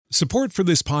Support for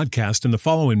this podcast and the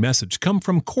following message come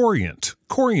from Corient.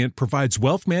 Corient provides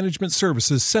wealth management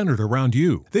services centered around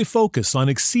you. They focus on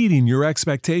exceeding your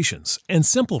expectations and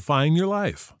simplifying your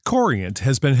life. Corient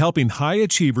has been helping high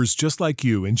achievers just like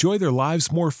you enjoy their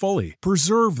lives more fully,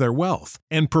 preserve their wealth,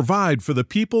 and provide for the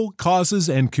people, causes,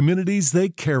 and communities they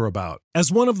care about. As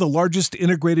one of the largest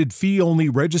integrated fee-only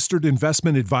registered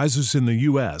investment advisors in the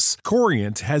U.S.,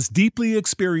 Corient has deeply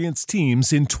experienced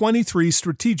teams in 23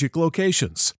 strategic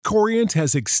locations. Corient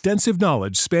has extensive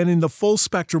knowledge spanning the full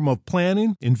spectrum of planning,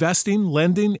 investing,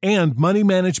 lending, and money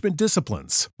management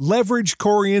disciplines. Leverage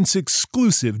Corient's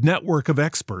exclusive network of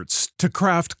experts to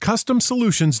craft custom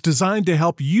solutions designed to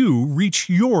help you reach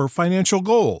your financial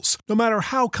goals, no matter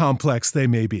how complex they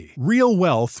may be. Real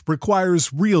wealth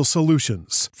requires real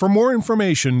solutions. For more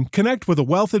information, connect with a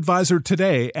wealth advisor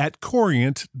today at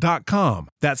Corient.com.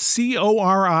 That's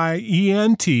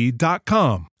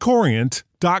Corient.com.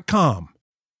 Corient.com.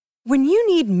 When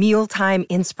you need mealtime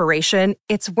inspiration,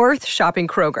 it's worth shopping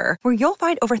Kroger, where you'll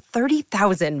find over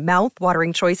 30,000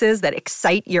 mouth-watering choices that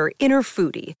excite your inner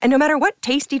foodie. And no matter what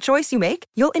tasty choice you make,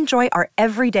 you'll enjoy our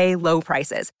everyday low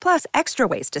prices, plus extra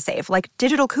ways to save, like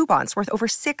digital coupons worth over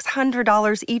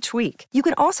 $600 each week. You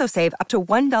can also save up to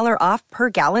 $1 off per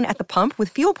gallon at the pump with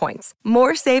fuel points.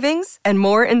 More savings and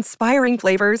more inspiring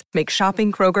flavors make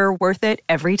shopping Kroger worth it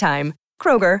every time.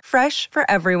 Kroger, fresh for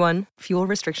everyone. Fuel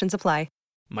restrictions apply.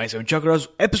 My Seven Chakras,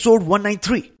 episode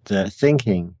 193.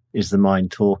 Thinking is the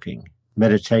mind talking,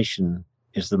 meditation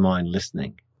is the mind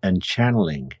listening, and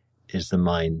channeling is the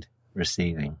mind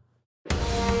receiving.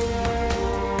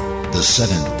 The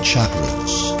seven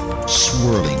chakras,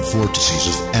 swirling vortices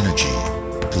of energy,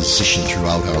 positioned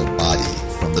throughout our body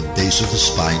from the base of the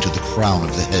spine to the crown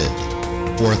of the head.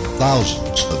 For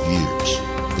thousands of years,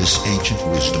 this ancient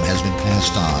wisdom has been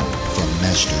passed on from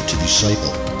master to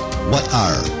disciple. What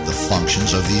are the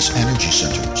functions of these energy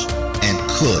centers? And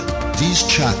could these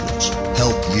chakras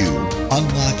help you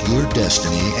unlock your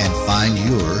destiny and find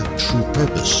your true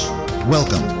purpose?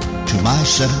 Welcome to My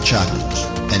Seven Chakras.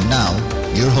 And now,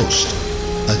 your host,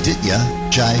 Aditya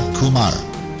Jai Kumar.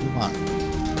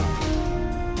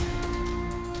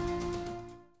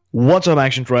 What's up,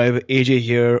 Action Tribe? AJ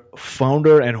here,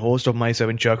 founder and host of My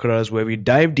Seven Chakras, where we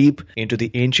dive deep into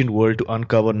the ancient world to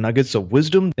uncover nuggets of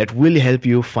wisdom that will help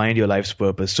you find your life's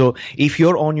purpose. So if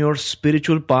you're on your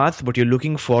spiritual path, but you're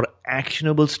looking for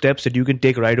actionable steps that you can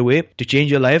take right away to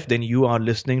change your life, then you are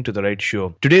listening to the right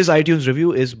show. Today's iTunes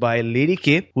review is by Lady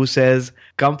K, who says,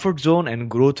 comfort zone and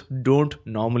growth don't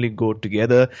normally go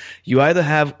together. You either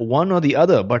have one or the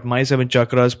other, but My Seven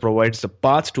Chakras provides the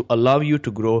path to allow you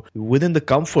to grow within the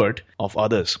comfort of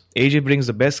others. AJ brings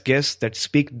the best guests that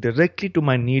speak directly to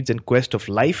my needs and quest of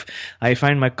life. I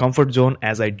find my comfort zone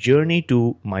as I journey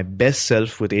to my best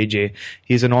self with AJ.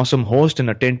 He's an awesome host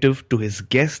and attentive to his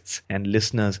guests and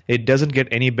listeners. It doesn't get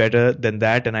any better than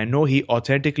that, and I know he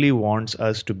authentically wants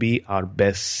us to be our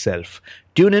best self.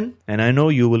 Tune in, and I know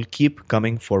you will keep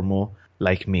coming for more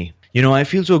like me. You know, I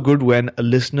feel so good when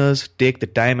listeners take the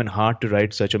time and heart to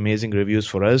write such amazing reviews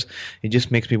for us. It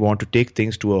just makes me want to take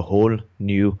things to a whole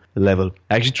new level.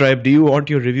 Action Tribe, do you want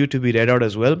your review to be read out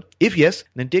as well? If yes,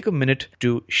 then take a minute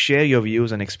to share your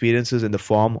views and experiences in the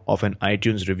form of an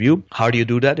iTunes review. How do you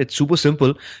do that? It's super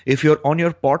simple. If you're on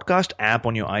your podcast app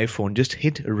on your iPhone, just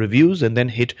hit reviews and then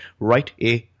hit write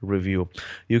a review.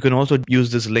 You can also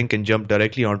use this link and jump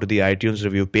directly onto the iTunes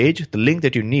review page. The link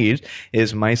that you need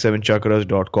is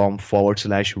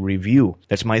my7chakras.com/review.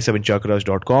 That's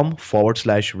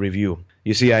my7chakras.com/review.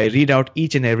 You see, I read out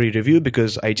each and every review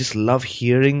because I just love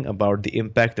hearing about the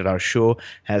impact that our show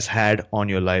has had on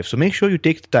your life. So make sure you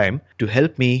take the time to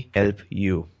help me help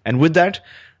you. And with that,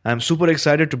 I'm super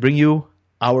excited to bring you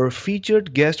our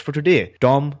featured guest for today,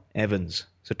 Tom Evans.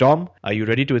 So, Tom, are you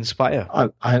ready to inspire?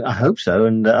 I hope so,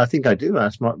 and I think I do.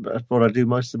 That's what I do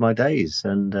most of my days,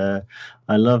 and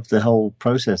I love the whole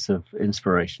process of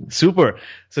inspiration. Super.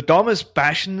 So, Tom is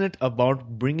passionate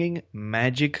about bringing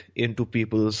magic into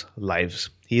people's lives.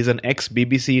 He is an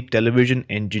ex-BBC television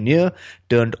engineer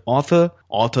turned author,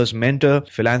 author's mentor,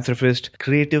 philanthropist,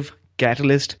 creative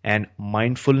catalyst, and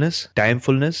mindfulness,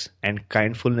 timefulness, and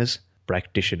kindfulness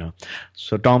practitioner.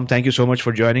 So Tom, thank you so much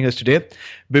for joining us today.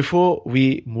 Before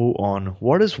we move on,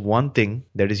 what is one thing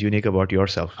that is unique about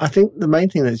yourself? I think the main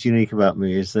thing that's unique about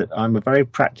me is that I'm a very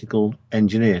practical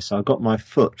engineer. So I've got my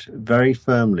foot very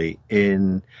firmly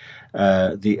in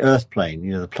the earth plane,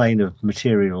 the plane of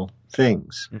material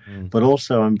things, but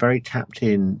also I'm very tapped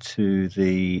into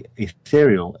the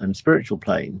ethereal and spiritual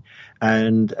plane,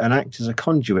 and act as a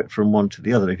conduit from one to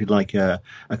the other, if you'd like, a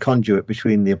conduit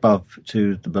between the above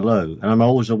to the below. And I'm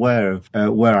always aware of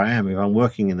where I am, if I'm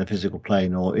working in the physical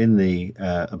plane or in the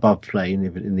above plane,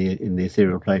 if in the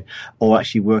ethereal plane, or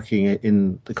actually working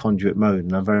in the conduit mode.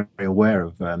 And I'm very, very aware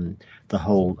of the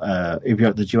whole, if you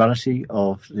have the duality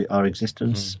of our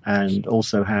existence, and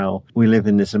also how we live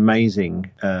in this amazing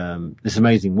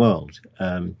world,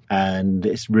 and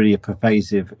it's really a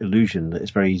pervasive illusion that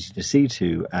it's very easy to see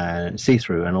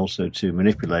through, and also to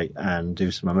manipulate and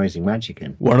do some amazing magic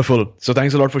in. Wonderful. So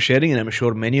thanks a lot for sharing, and I'm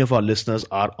sure many of our listeners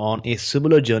are on a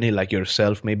similar journey like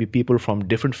yourself, maybe people from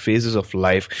different phases of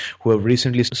life who have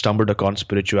recently stumbled upon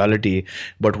spirituality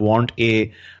but want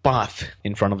a path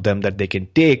in front of them that they can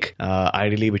take,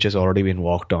 ideally which has already been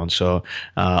walked on. So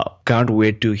can't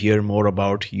wait to hear more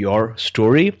about your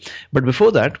story. But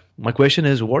before that, my question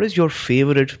is, what is your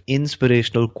favorite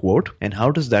inspirational quote, and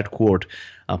how does that quote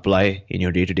apply in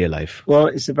your day-to-day life? Well,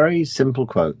 it's a very simple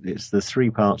quote. It's the three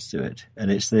parts to it.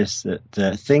 And it's this,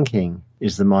 that thinking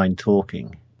is the mind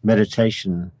talking,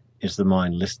 meditation is the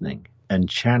mind listening, and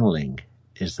channeling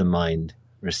is the mind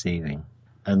receiving.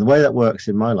 And the way that works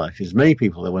in my life is many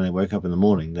people, that when they wake up in the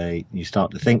morning, you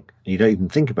start to think, and you don't even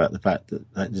think about the fact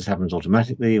that this happens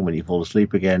automatically. And when you fall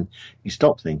asleep again, you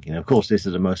stop thinking. Of course, this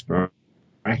is the most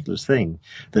miraculous thing,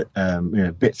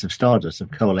 that bits of stardust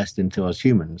have coalesced into us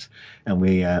humans, and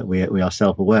we are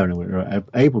self-aware and we're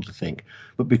able to think.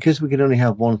 But because we can only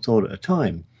have one thought at a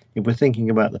time, if we're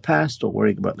thinking about the past or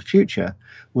worrying about the future,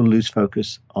 we'll lose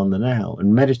focus on the now.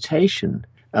 And meditation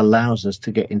allows us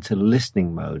to get into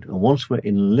listening mode. And once we're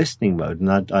in listening mode,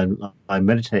 and I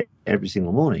meditate every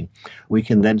single morning, we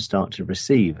can then start to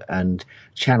receive and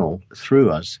channel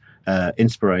through us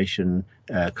inspiration,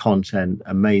 content,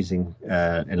 amazing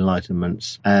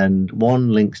enlightenments, and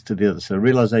one links to the other. So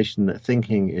realization that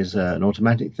thinking is an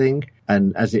automatic thing,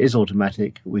 and as it is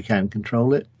automatic, we can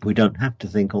control it. We don't have to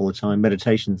think all the time.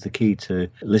 Meditation is the key to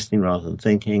listening rather than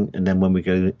thinking, and then when we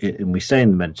go and we stay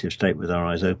in the meditative state with our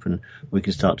eyes open, we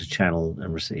can start to channel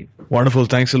and receive. Wonderful.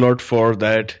 Thanks a lot for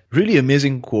that really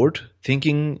amazing quote.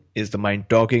 Thinking is the mind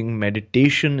talking,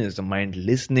 meditation is the mind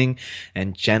listening,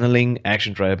 and channeling,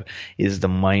 Action Tribe, is the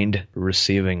mind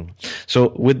receiving.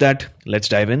 So with that, let's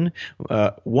dive in.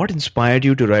 What inspired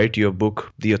you to write your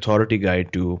book, The Authority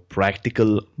Guide to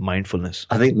Practical Mindfulness?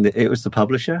 I think it was the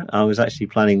publisher. I was actually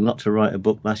planning not to write a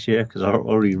book last year because I've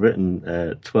already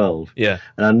written 12. Yeah.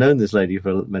 And I've known this lady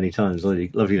for many times, a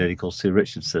lovely lady called Sue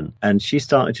Richardson. And she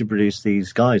started to produce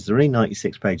these guides. They're only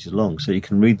 96 pages long, so you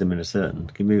can read them in a certain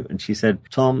commute. And she said,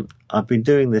 Tom, I've been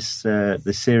doing this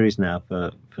series now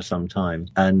for some time,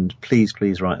 and please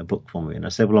write a book for me. And I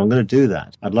said, well, I'm going to do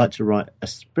that. I'd like to write a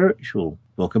spiritual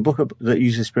book, a book that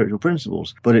uses spiritual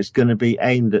principles, but it's going to be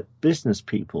aimed at business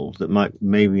people that might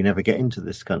maybe never get into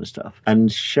this kind of stuff,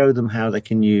 and show them how they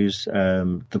can use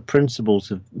the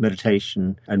principles of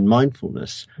meditation and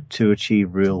mindfulness to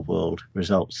achieve real world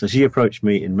results. So she approached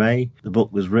me in May. The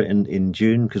book was written in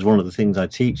June, because one of the things I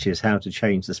teach is how to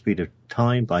change the speed of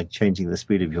time by changing the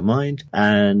speed of your mind.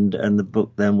 And the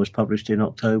book then was published in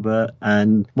October.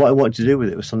 And what I wanted to do with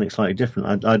it was something slightly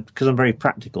different. Because I'm very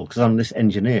practical, because I'm this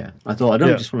engineer, I thought I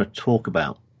don't just want to talk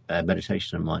about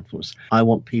meditation and mindfulness. I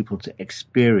want people to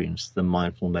experience the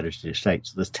mindful meditative state.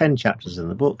 So there's 10 chapters in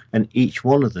the book, and each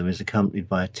one of them is accompanied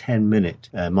by a 10-minute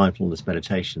mindfulness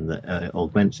meditation that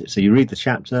augments it. So you read the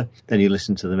chapter, then you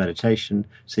listen to the meditation,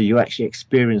 so you actually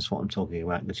experience what I'm talking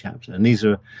about in the chapter. And these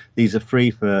are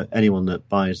free for anyone that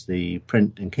buys the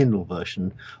print and Kindle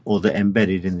version, or they're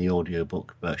embedded in the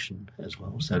audiobook version as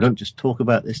well. So don't just talk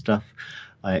about this stuff,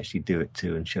 I actually do it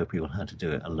too, and show people how to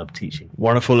do it. I love teaching.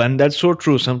 Wonderful. And that's so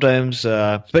true. Sometimes,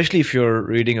 especially if you're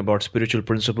reading about spiritual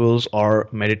principles or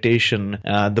meditation,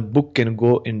 the book can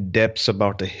go in depths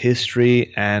about the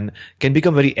history and can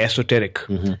become very esoteric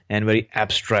and very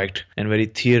abstract and very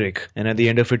theoric. And at the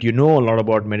end of it, you know a lot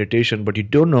about meditation, but you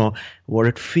don't know what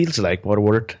it feels like or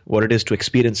what it is to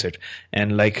experience it.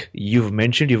 And like you've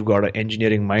mentioned, you've got an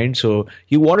engineering mind, so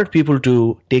you wanted people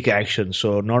to take action.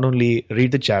 So not only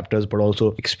read the chapters, but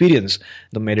also experience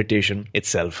the meditation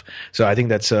itself. So I think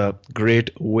that's a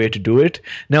great way to do it.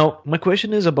 Now, my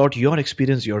question is about your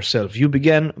experience yourself. You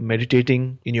began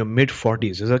meditating in your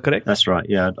mid-40s. Is that correct? That's right.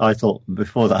 Yeah.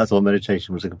 Before that, I thought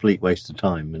meditation was a complete waste of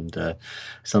time and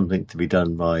something to be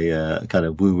done by kind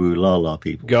of woo-woo la-la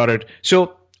people. Got it.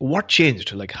 So what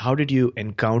changed? Like, how did you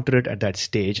encounter it at that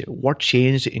stage? What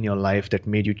changed in your life that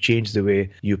made you change the way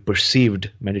you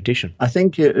perceived meditation? I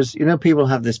think it was, people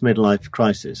have this midlife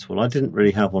crisis. Well, I didn't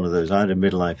really have one of those. I had a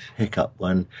midlife hiccup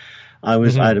when I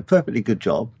had a perfectly good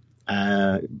job,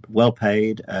 well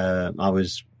paid. I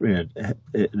was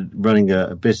running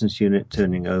a business unit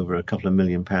turning over a couple of £1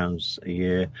 million a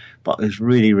year, but I was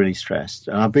really, really stressed.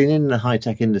 And I've been in the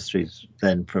high-tech industries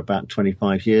then for about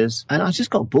 25 years, and I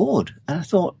just got bored. And I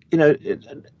thought, I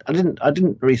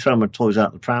didn't really throw my toys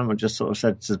out the pram. I just sort of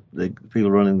said to the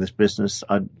people running this business,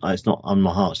 it's not on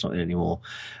my heart, it's not in anymore.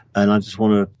 And I just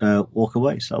want to walk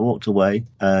away. So I walked away,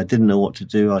 didn't know what to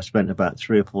do. I spent about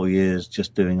 3 or 4 years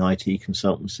just doing IT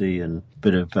consultancy and a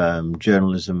bit of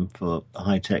journalism for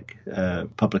high-tech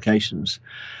publications.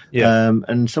 Yeah.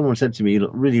 And someone said to me, you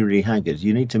look really, really haggard.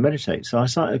 You need to meditate. So I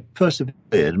started persevered.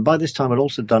 And by this time, I'd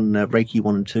also done Reiki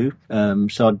 1 and 2.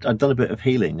 So I'd done a bit of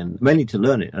healing, and mainly to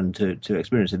learn it and to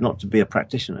experience it, not to be a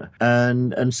practitioner.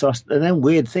 And then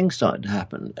weird things started to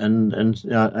happen. And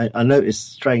I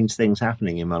noticed strange things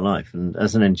happening in my life. And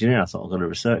as an engineer, I thought I've got to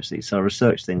research these. So I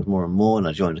researched things more and more, and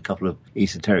I joined a couple of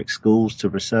esoteric schools to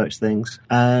research things.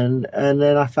 And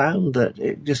then I found that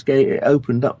it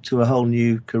opened up to a whole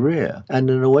new career and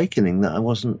an awakening that I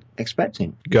wasn't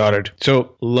expecting. Got it.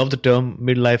 So love the term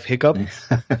midlife hiccup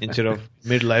instead of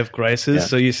midlife crisis. Yeah.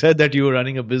 So you said that you were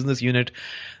running a business unit,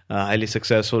 highly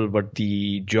successful, but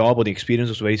the job or the experience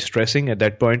was very stressing. At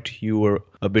that point, you were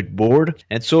a bit bored.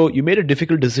 And so you made a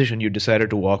difficult decision. You decided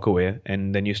to walk away,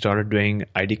 and then you started doing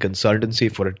IT consultancy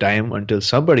for a time until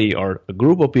somebody or a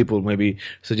group of people maybe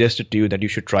suggested to you that you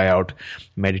should try out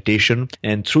meditation.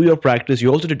 And through your practice,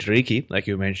 you also did Reiki, like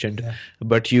you mentioned,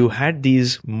 but you had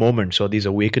these moments or these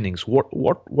awakenings. What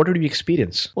did you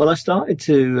experience? Well, I started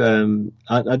to,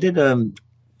 I did,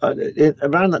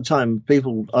 around that time,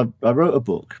 I wrote a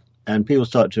book, and people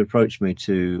started to approach me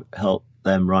to help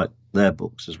them write their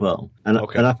books as well. And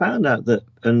I found out that,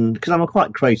 and because I'm a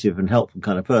quite creative and helpful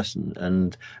kind of person,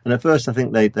 and at first I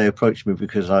think they approached me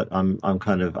because I'm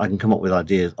kind of, I can come up with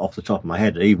ideas off the top of my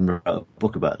head. I even wrote a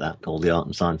book about that called The Art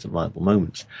and Science of Lightable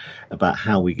Moments, about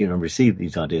how we receive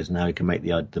these ideas and how we can make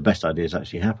the best ideas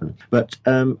actually happen. But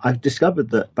I've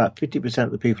discovered that about 50%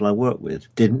 of the people I work with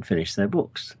didn't finish their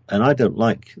books, and I don't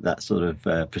like that sort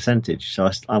of percentage. So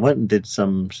I went and did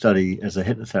some study as a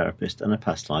hypnotherapist and a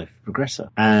past life progressor,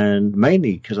 and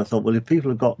mainly because I thought, well, if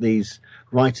people have got these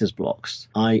writer's blocks,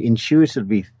 I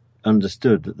intuitively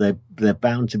understood that they're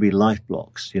bound to be life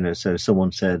blocks. So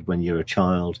someone said when you're a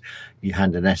child, you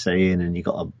hand an essay in and you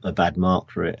got a bad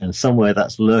mark for it, and somewhere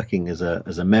that's lurking as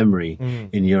a memory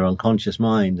in your unconscious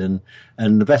mind.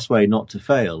 And the best way not to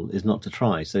fail is not to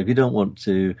try. So if you don't want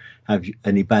to have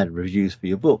any bad reviews for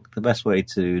your book, the best way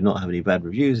to not have any bad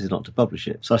reviews is not to publish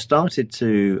it. So I started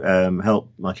to help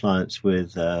my clients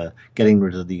with getting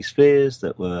rid of these fears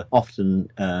that were often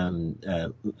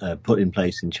put in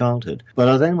place in childhood. But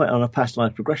I then went on a past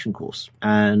life regression course,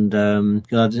 and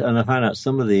I found out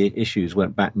some of the issues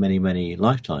went back many, many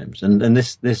lifetimes. And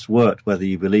this worked whether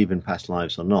you believe in past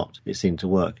lives or not. It seemed to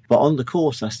work. But on the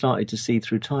course, I started to see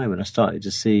through time, and I started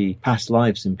to see past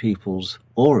lives in people's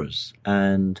auras.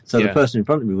 And so the person in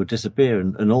front of me would disappear,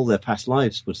 and all their past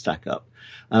lives would stack up.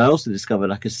 And I also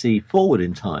discovered I could see forward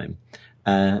in time.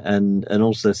 And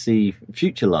also see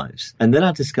future lives. And then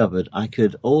I discovered I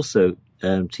could also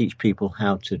teach people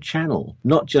how to channel,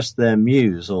 not just their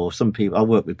muse, or some people, I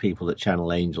work with people that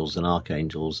channel angels and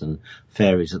archangels and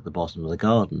fairies at the bottom of the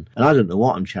garden. And I don't know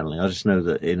what I'm channeling. I just know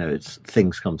that, it's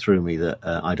things come through me that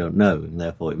I don't know, and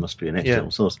therefore it must be an external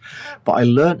source. But I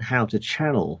learned how to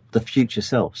channel the future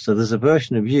self. So there's a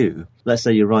version of you. Let's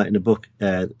say you're writing a book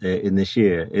in this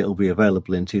year, it'll be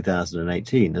available in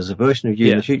 2018. There's a version of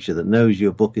you in the future that knows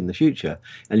your book in the future,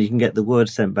 and you can get the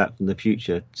words sent back from the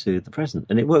future to the present.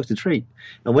 And it works a treat.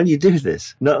 And when you do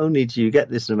this, not only do you get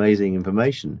this amazing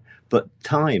information, but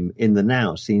time in the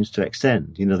now seems to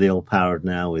extend. The old Power of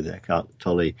Now with Eckhart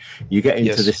Tolle. You get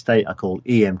into this state I call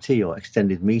EMT, or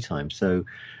extended me time. So,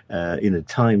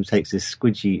 time takes this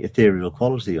squidgy, ethereal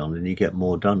quality on, and you get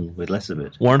more done with less of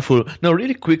it. Wonderful. Now,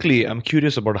 really quickly, I'm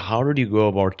curious about how did you go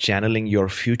about channeling your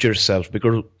future self?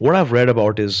 Because what I've read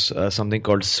about is something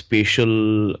called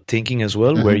spatial thinking as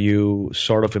well, where you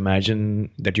sort of imagine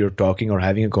that you're talking or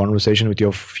having a conversation with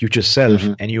your future self,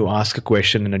 and you ask a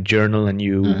question in a journal, and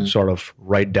you sort of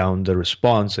write down the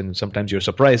response, and sometimes you're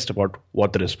surprised about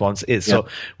what the response is. So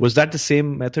was that the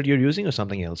same method you're using or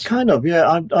something else? Kind of,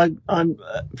 yeah. I'm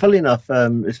funnily enough,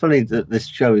 it's funny that this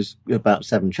show is about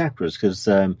 7 chakras, because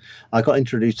I got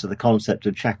introduced to the concept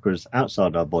of chakras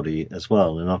outside our body as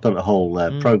well. And I've got a whole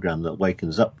program that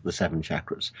wakens up the 7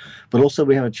 chakras. But also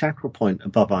we have a chakra point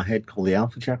above our head called the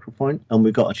alpha chakra point, and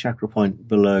we've got a chakra point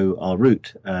below our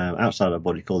root outside our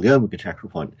body called the omega chakra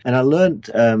point. And I learned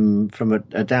from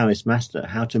a Taoist master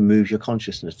how to move your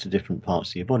consciousness to different parts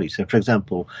of your body. So, for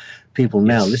example, people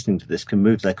now listening to this can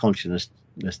move their consciousness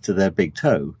to their big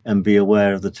toe and be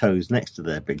aware of the toes next to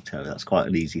their big toe. That's quite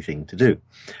an easy thing to do.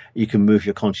 You can move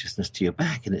your consciousness to your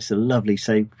back, and it's a lovely,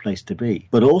 safe place to be.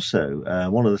 But also,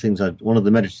 one of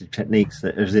the meditative techniques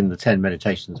that is in the 10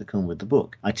 meditations that come with the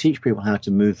book, I teach people how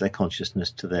to move their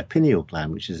consciousness to their pineal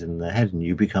gland, which is in their head, and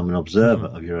you become an observer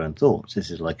of your own thoughts.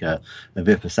 This is like a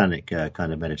vipassanic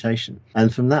kind of meditation.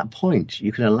 And from that point,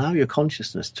 you can allow your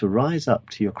consciousness to rise up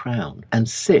to your crown and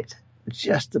sit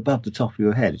just above the top of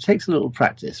your head. It takes a little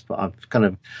practice, but I've got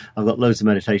loads of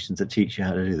meditations that teach you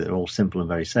how to do that. They're all simple and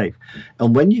very safe.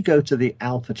 And when you go to the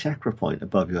alpha chakra point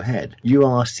above your head, you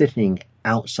are sitting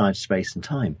outside space and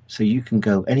time. So you can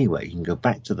go anywhere. You can go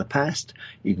back to the past.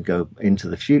 You can go into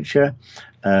the future.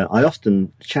 I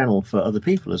often channel for other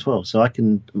people as well. So I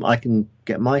can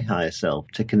get my higher self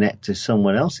to connect to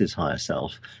someone else's higher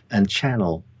self and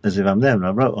channel as if I'm them. And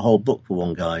I wrote a whole book for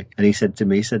one guy, and he said to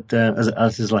me, as a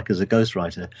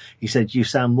ghostwriter, he said, "You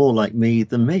sound more like me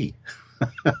than me."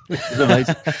 Which is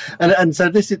amazing. and so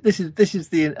this is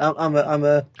the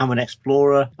I'm an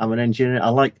explorer, I'm an engineer. I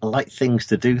like things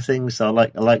to do things. So I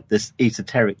like this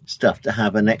esoteric stuff to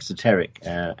have an exoteric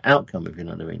outcome, if you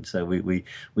know what I mean. So we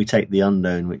take the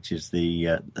unknown, which is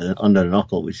the unknown and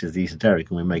occult, which is the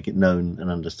esoteric, and we make it known and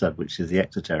understood, which is the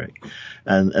exoteric.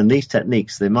 And these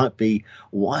techniques, they might be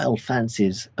wild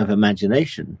fancies of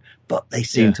imagination, but they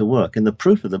seem to work. And the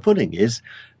proof of the pudding is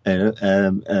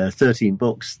 13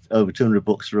 books, over 200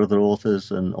 books for other authors,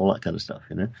 and all that kind of stuff,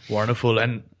 Wonderful.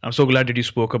 And I'm so glad that you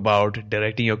spoke about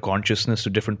directing your consciousness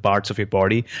to different parts of your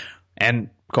body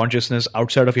and consciousness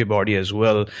outside of your body as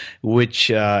well, which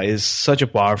is such a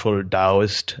powerful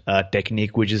Taoist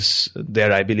technique, which is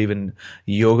there, I believe, in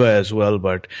yoga as well,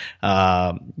 but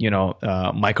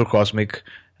microcosmic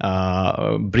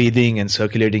breathing and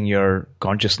circulating your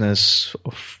consciousness,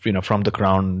 from the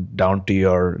crown down to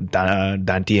your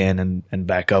dantian and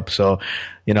back up. So,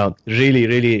 really,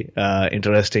 really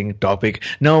interesting topic.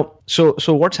 Now, so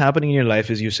what's happening in your life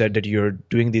is you said that you're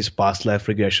doing these past life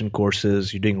regression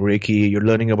courses, you're doing Reiki, you're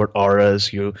learning about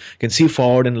auras, you can see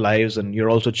forward in lives, and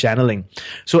you're also channeling.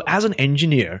 So as an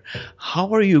engineer,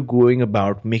 how are you going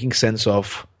about making sense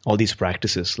of all these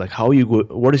practices? Like,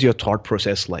 what is your thought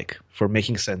process like for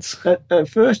making sense? At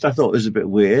first, I thought it was a bit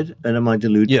weird. And am I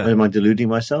deluding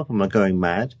myself? Am I going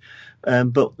mad?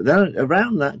 But then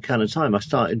around that kind of time, I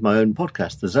started my own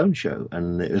podcast, The Zone Show,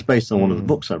 and it was based on one of the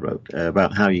books I wrote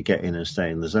about how you get in and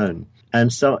stay in the zone.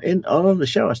 And so on the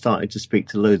show, I started to speak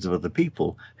to loads of other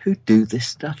people who do this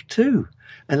stuff too.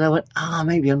 And I went,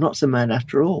 maybe I'm not so mad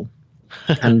after all.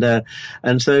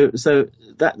 and so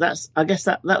that's I guess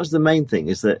that was the main thing,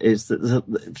 is that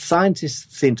the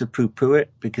scientists seem to poo-poo it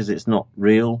because it's not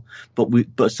real,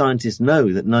 but scientists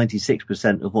know that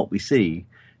 96% of what we see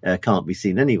can't be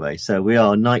seen anyway. So we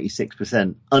are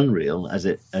 96% unreal as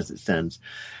it stands.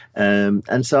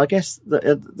 And so I guess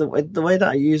the way that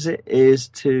I use it is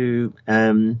to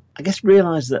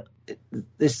realize that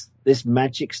this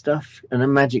magic stuff, and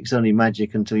then magic's only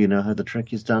magic until you know how the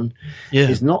trick is done,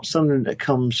 is not something that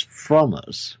comes from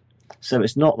us. So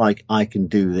it's not like I can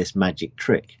do this magic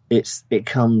trick. It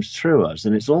comes through us,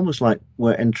 and it's almost like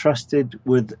we're entrusted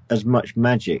with as much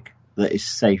magic that is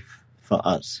safe for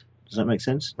us. Does that make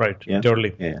sense? Right. Yeah.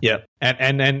 Totally. Yeah.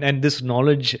 And this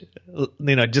knowledge,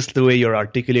 just the way you're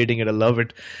articulating it, I love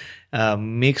it,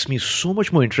 makes me so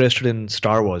much more interested in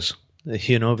Star Wars.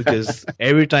 Because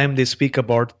every time they speak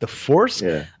about the Force,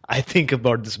 I think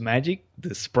about this magic,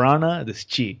 this prana, this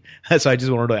chi. So I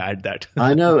just wanted to add that.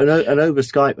 I know. And over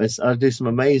Skype, I do some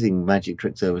amazing magic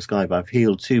tricks over Skype. I've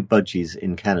healed 2 budgies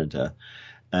in Canada.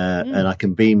 And I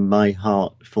can beam my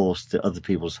heart force to other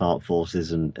people's heart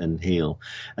forces and heal.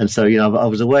 And so, I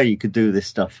was aware you could do this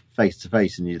stuff face to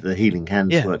face, and the healing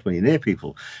hands work when you're near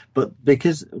people. But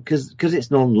because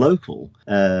it's non-local,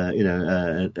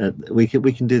 we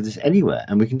can do this anywhere,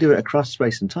 and we can do it across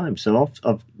space and time. So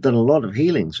I've done a lot of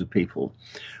healings with people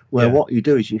where what you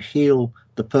do is you heal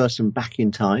the person back in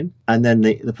time, and then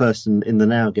the person in the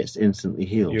now gets instantly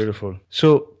healed. Beautiful.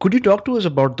 So could you talk to us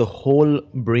about the whole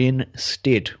brain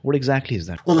state? What exactly is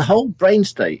that? Well, the whole brain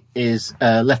state is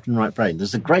left and right brain.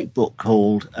 There's a great book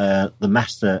called The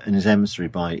Master and His Emissary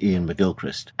by Ian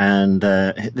McGilchrist. And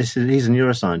he's a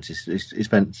neuroscientist. He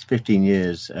spent 15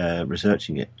 years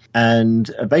researching it.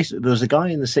 And basically, there was a guy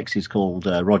in the 60s called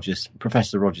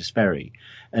Professor Roger Sperry.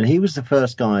 And he was the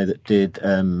first guy that did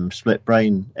split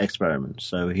brain experiments.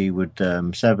 So he would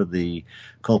sever the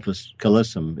corpus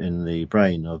callosum in the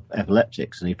brain of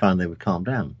epileptics, and he found they would calm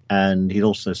down. And he'd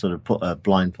also sort of put a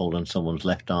blindfold on someone's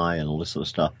left eye and all this sort of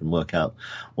stuff, and work out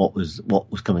what was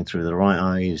coming through the right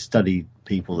eye. He studied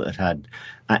people that had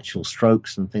actual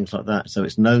strokes and things like that. So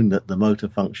it's known that the motor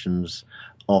functions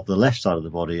of the left side of the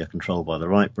body are controlled by the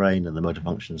right brain, and the motor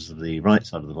functions of the right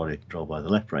side of the body are controlled by the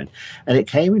left brain. And it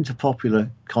came into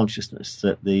popular consciousness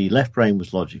that the left brain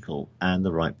was logical and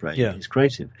the right brain is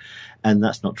creative. And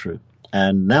that's not true.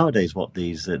 And nowadays what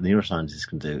these neuroscientists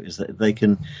can do is that they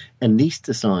can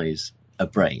anesthetize a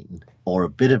brain or a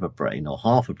bit of a brain or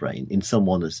half a brain in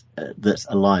someone that's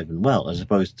alive and well, as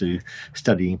opposed to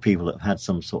studying people that have had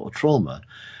some sort of trauma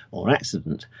or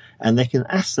accident. And they can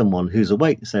ask someone who's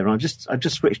awake to say, "I've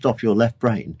just switched off your left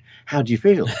brain. How do you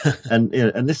feel?" and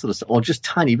this sort of stuff, or just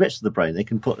tiny bits of the brain. They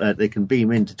can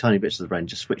beam into tiny bits of the brain,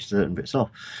 just switch certain bits off.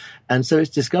 And so it's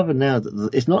discovered now that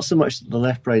it's not so much that the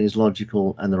left brain is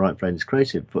logical and the right brain is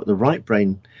creative, but the right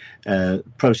brain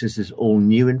processes all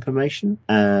new information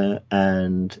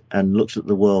and looks at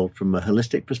the world from a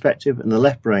holistic perspective, and the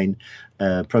left brain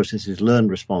processes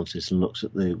learned responses and looks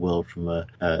at the world from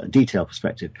a detailed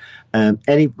perspective.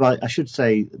 I should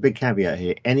say, big caveat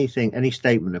here, any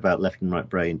statement about left and right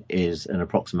brain is an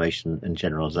approximation and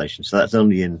generalization. So that's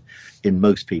only in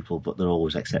most people, but there are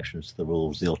always exceptions to the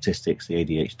rules. The autistics, the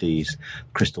ADHDs,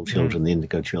 crystal children, the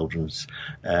indigo children's,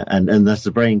 and as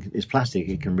the brain is plastic,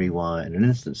 it can rewire in an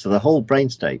instant. So the whole brain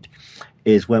state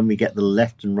is when we get the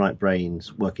left and right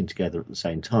brains working together at the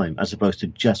same time, as opposed to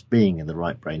just being in the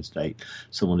right brain state,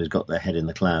 someone who's got their head in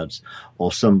the clouds,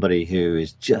 or somebody who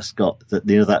has just got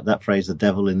that phrase, the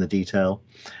devil in the detail.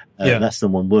 That's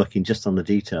someone working just on the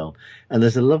detail. And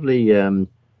there's a lovely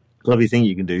thing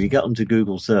you can do. You get onto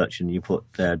Google search and you put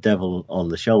devil on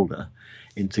the shoulder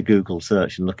into Google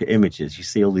search and look at images. You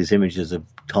see all these images of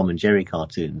Tom and Jerry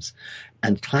cartoons,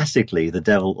 and classically the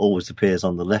devil always appears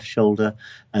on the left shoulder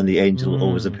and the angel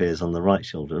always appears on the right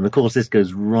shoulder. And of course this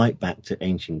goes right back to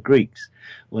ancient Greeks,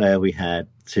 where we had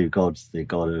two gods, the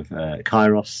god of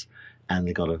Kairos and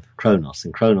the god of Kronos.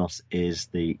 And Kronos is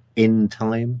the in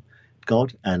time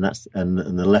god, and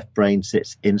the left brain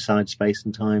sits inside space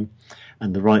and time,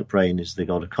 and the right brain is the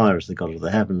god of Kairos, the god of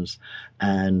the heavens,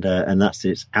 and that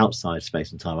sits outside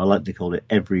space and time. I like to call it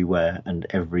everywhere and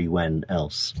every when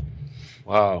else.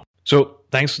 Wow. So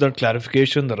thanks for that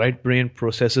clarification. The right brain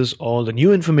processes all the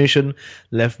new information,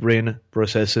 left brain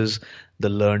processes the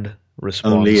learned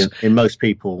response. Only in most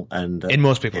people. And in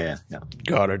most people. Yeah.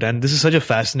 Got it. And this is such a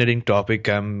fascinating topic.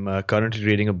 I'm currently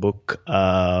reading a book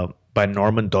by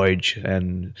Norman Doidge,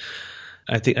 and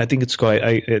I think it's quite.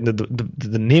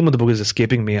 The name of the book is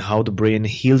escaping me. How the Brain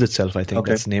Heals Itself. I think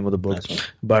that's the name of the book.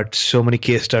 Right. But so many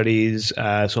case studies,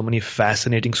 so many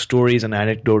fascinating stories and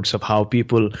anecdotes of how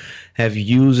people have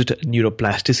used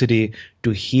neuroplasticity to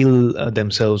heal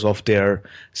themselves of their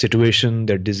situation,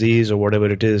 their disease, or whatever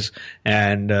it is,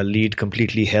 and lead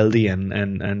completely healthy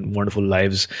and wonderful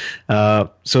lives.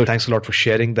 So thanks a lot for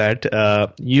sharing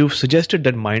that. You've suggested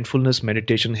that mindfulness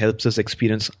meditation helps us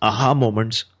experience aha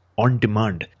moments on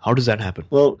demand. How does that happen?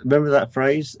 Well, remember that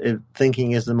phrase,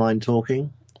 thinking is the mind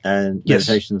talking and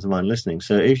meditation is the mind listening.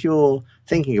 So if you're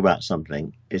thinking about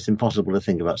something, it's impossible to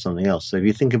think about something else. So if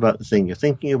you think about the thing you're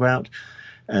thinking about,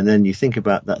 and then you think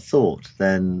about that thought,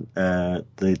 then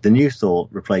the new thought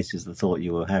replaces the thought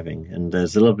you were having. And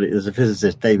there's a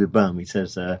physicist, David Bohm, he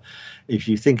says, if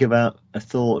you think about a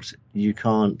thought, you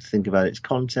can't think about its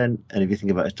content, and if you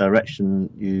think about its direction,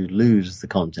 you lose the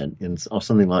content, or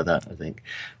something like that, I think.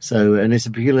 So, and it's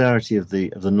a peculiarity of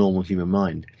the normal human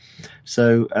mind.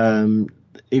 So,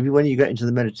 when you get into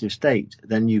the meditative state,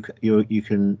 then you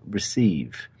can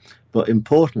receive. But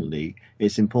importantly,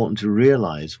 it's important to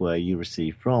realize where you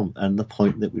receive from. And the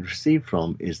point that we receive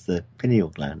from is the pineal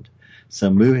gland. So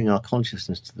moving our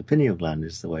consciousness to the pineal gland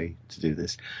is the way to do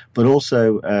this. But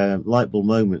also, light bulb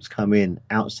moments come in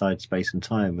outside space and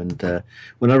time. And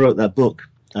when I wrote that book,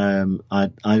 I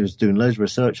was doing loads of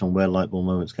research on where light bulb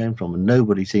moments came from, and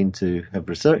nobody seemed to have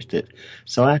researched it.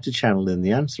 So I had to channel in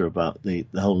the answer about the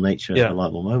whole nature of the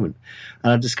light bulb moment.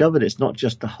 And I discovered it's not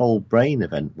just a whole brain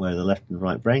event where the left and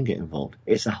right brain get involved.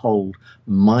 It's a whole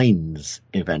minds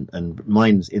event, and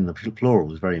minds in the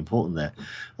plural is very important there.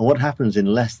 And what happens in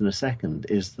less than a second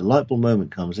is the light bulb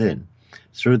moment comes in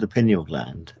through the pineal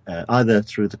gland, either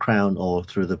through the crown or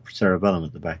through the cerebellum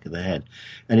at the back of the head,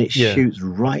 and it shoots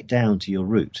right down to your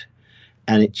root,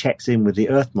 and it checks in with the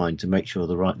earth mind to make sure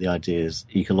the idea is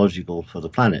ecological for the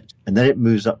planet, and then it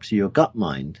moves up to your gut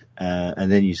mind, and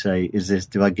then you say,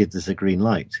 do I give this a green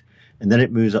light? And then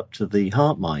it moves up to the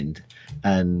heart mind,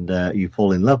 and you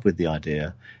fall in love with the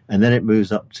idea, and then it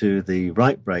moves up to the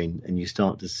right brain, and you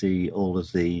start to see all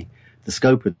of the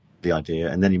scope of the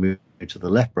idea, and then you move to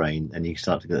the left brain and you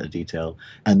start to get the detail,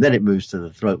 and then it moves to the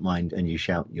throat mind and you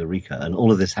shout eureka, and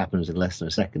all of this happens in less than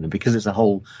a second. And because it's a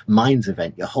whole minds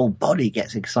event, your whole body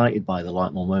gets excited by the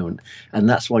light bulb moment, and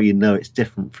that's why you know it's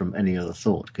different from any other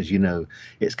thought, because you know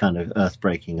it's kind of earth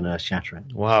breaking and earth shattering.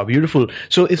 Wow, beautiful.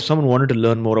 So if someone wanted to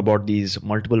learn more about these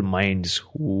multiple minds,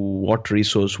 what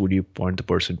resource would you point the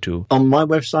person to? On my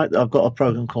website, I've got a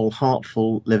program called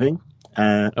Heartful Living.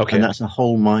 And that's a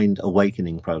whole mind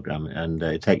awakening program, and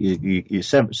it takes you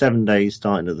 7 days,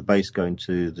 starting at the base, going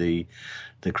to the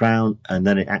crown, and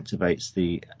then it activates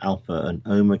the alpha and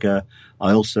omega.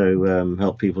 I also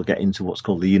help people get into what's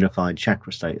called the unified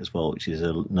chakra state as well, which is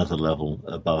another level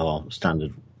above our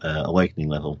standard awakening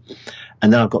level.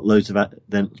 And then I've got loads of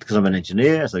because I'm an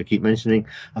engineer, as I keep mentioning,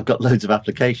 I've got loads of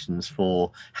applications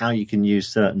for how you can use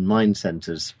certain mind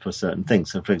centers for certain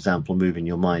things. So, for example, moving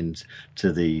your mind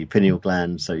to the pineal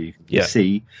gland so you can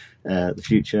see the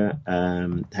future,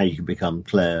 how you can become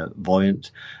clairvoyant,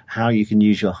 how you can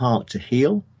use your heart to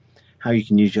heal, how you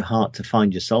can use your heart to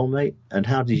find your soulmate, and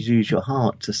how do you use your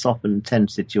heart to soften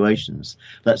tense situations.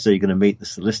 Let's say you're going to meet the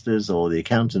solicitors or the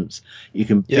accountants. You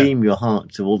can beam your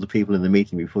heart to all the people in the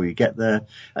meeting before you get there,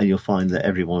 and you'll find that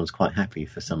everyone's quite happy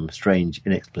for some strange,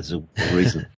 inexplicable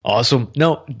reason. Awesome.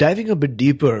 Now, diving a bit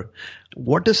deeper,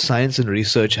 what does science and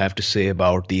research have to say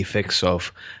about the effects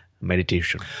of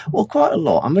meditation? Well, quite a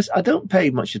lot. I don't pay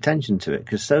much attention to it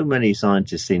because so many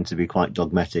scientists seem to be quite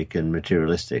dogmatic and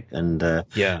materialistic, and I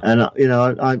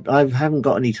haven't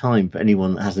got any time for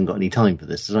anyone that hasn't got any time for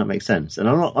this. Does that make sense? And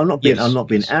I'm not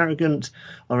being arrogant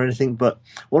or anything, but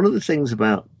one of the things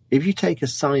about, if you take a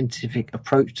scientific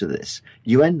approach to this,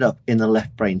 you end up in the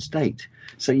left brain state.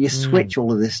 So you switch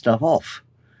all of this stuff off.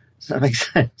 Does that make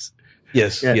sense?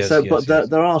 Yes.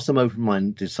 There are some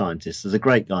open-minded scientists. There's a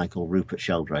great guy called Rupert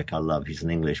Sheldrake I love. He's an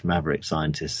English maverick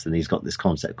scientist, and he's got this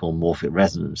concept called morphic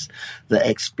resonance that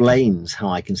explains how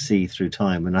I can see through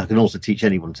time. And I can also teach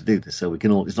anyone to do this. So we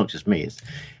can all, it's not just me,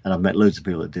 and I've met loads of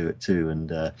people that do it too. And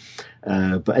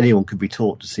but anyone could be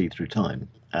taught to see through time.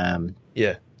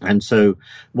 And so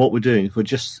what we're doing,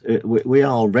 we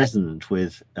are resonant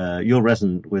with, you're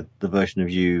resonant with the version of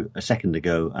you a second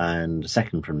ago and a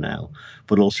second from now,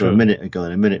 but also a minute ago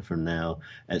and a minute from now,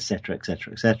 et cetera, et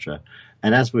cetera, et cetera.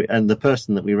 And and the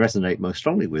person that we resonate most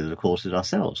strongly with, of course, is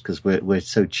ourselves, because we're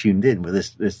so tuned in with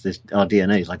this, our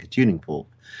DNA is like a tuning fork.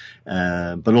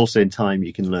 But also in time,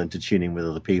 you can learn to tune in with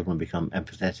other people and become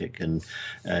empathetic and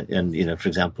for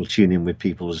example, tune in with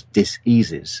people's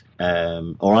dis-eases.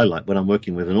 Or I like, when I'm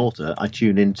working with an author, I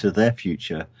tune into their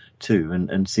future too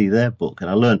and see their book. And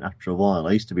I learned after a while,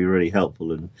 I used to be really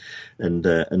helpful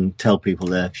and tell people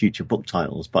their future book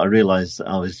titles, but I realized that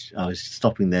I was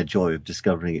stopping their joy of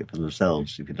discovering it for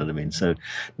themselves, if you know what I mean. So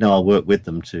now I work with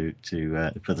them for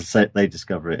the sake they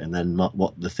discover it, and then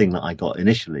what the thing that I got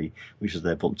initially, which was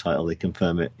their book title, they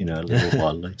confirm it, a little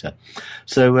while later.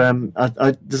 So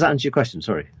does that answer your question?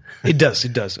 Sorry. It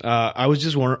does. I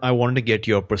wanted to get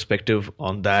your perspective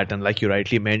on that. And like you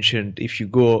rightly mentioned, if you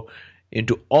go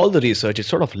into all the research, it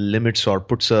sort of limits or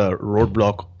puts a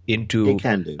roadblock into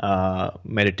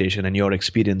meditation and your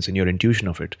experience and your intuition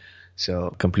of it.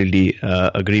 So completely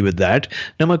agree with that.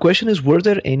 Now, my question is, were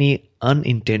there any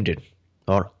unintended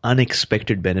or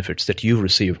unexpected benefits that you've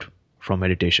received from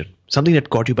meditation? Something that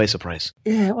caught you by surprise?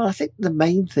 Yeah, well, I think the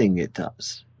main thing it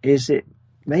does is it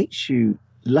makes you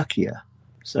luckier.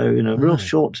 So, real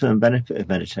short-term benefit of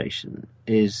meditation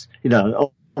is,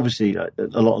 obviously, a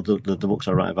lot of the books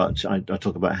I write about, I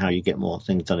talk about how you get more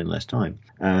things done in less time.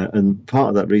 And part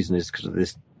of that reason is because of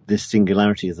this this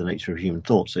singularity of the nature of human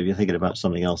thought. So if you're thinking about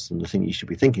something else than the thing you should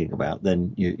be thinking about,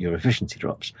 then your efficiency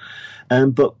drops.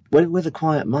 But with a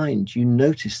quiet mind, you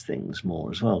notice things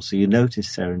more as well. So you notice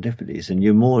serendipities, and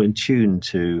you're more in tune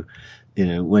to,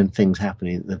 when things happen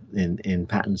in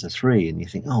patterns of three, and you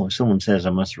think, oh, if someone says I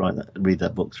must read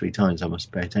that book 3 times, I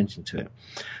must pay attention to it.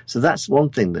 So that's one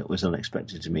thing that was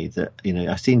unexpected to me, that,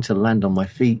 I seem to land on my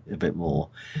feet a bit more.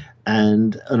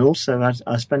 And also I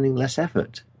was spending less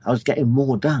effort. I was getting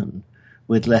more done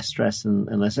with less stress and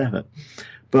less effort.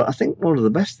 But I think one of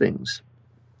the best things,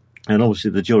 and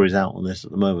obviously the jury's out on this at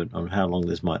the moment, on how long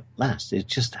this might last, is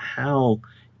just how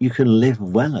you can live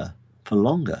weller for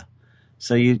longer.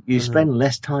 So you spend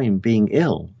less time being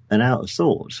ill and out of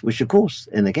sorts, which of course,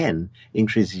 and again,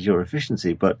 increases your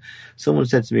efficiency. But someone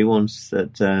said to me once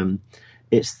that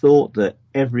it's thought that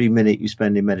every minute you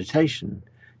spend in meditation,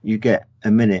 you get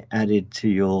a minute added to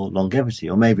your longevity,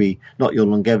 or maybe not your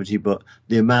longevity, but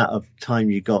the amount of time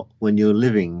you got when you're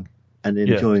living and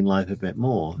enjoying life a bit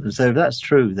more. And so if that's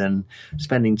true, then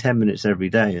spending 10 minutes every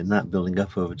day and that building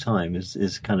up over time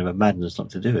is kind of a madness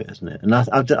not to do it, isn't it? And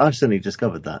I've certainly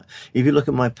discovered that. If you look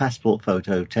at my passport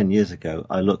photo 10 years ago,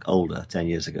 I look older 10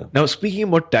 years ago. Now, speaking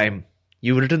about time,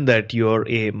 you've written that you're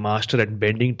a master at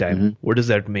bending time. Mm-hmm. What does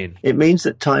that mean? It means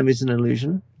that time is an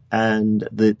illusion. And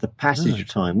the passage of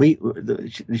time,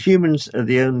 the humans are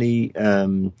the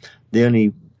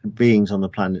only beings on the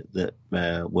planet that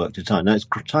work to time. Now,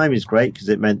 time is great because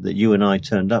it meant that you and I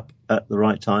turned up at the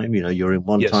right time. You're in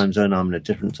one time zone, I'm in a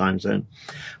different time zone.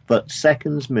 But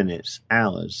seconds, minutes,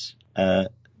 hours,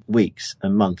 weeks,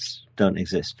 and months don't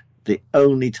exist. The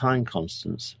only time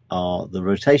constants are the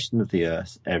rotation of the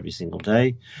Earth every single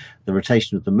day, the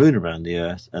rotation of the moon around the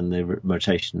Earth, and the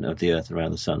rotation of the Earth around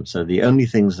the sun. So the only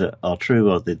things that are true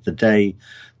are the day,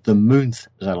 the month,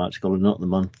 as I like to call it, not the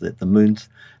month, the month,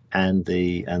 and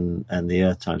the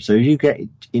Earth time. So if you get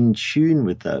in tune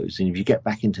with those, and if you get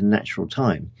back into natural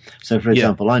time. So, for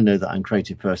example, I know that I'm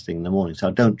creative first thing in the morning, so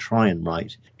I don't try and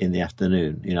write in the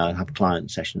afternoon. I have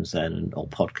client sessions then, or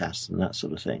podcasts and that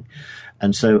sort of thing.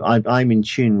 And so I'm in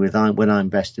tune with when I'm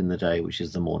best in the day, which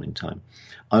is the morning time.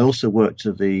 I also work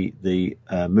to the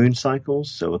moon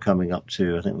cycles. So I think we're coming up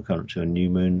to a new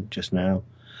moon just now.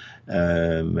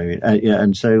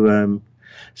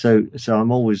 So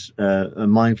I'm always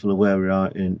mindful of where we are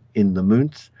in the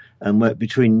month, and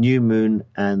between new moon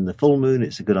and the full moon,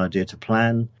 it's a good idea to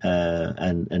plan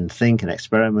and think and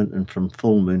experiment. And from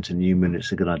full moon to new moon,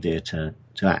 it's a good idea to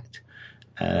act.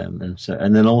 And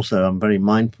then also I'm very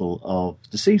mindful of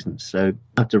the seasons. So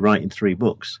after writing 3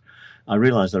 books, I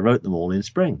realized I wrote them all in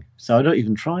spring. So I don't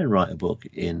even try and write a book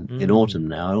in autumn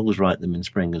now. I always write them in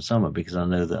spring and summer because I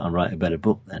know that I'll write a better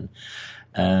book then.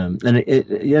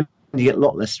 You get a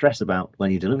lot less stress about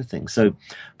when you deliver things. So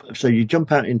you jump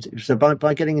out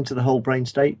by getting into the whole brain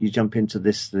state, you jump into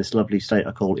this lovely state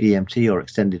I call EMT, or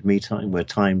extended me time, where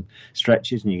time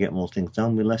stretches and you get more things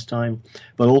done with less time.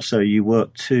 But also you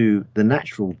work to the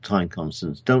natural time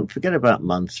constants. Don't forget about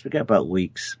months, forget about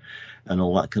weeks and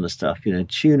all that kind of stuff.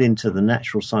 Tune into the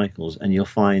natural cycles, and you'll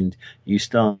find you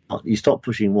stop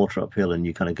pushing water uphill and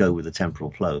you kind of go with the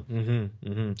temporal flow. Mm-hmm,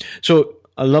 mm-hmm. So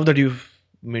I love that you've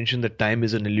mentioned that time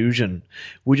is an illusion,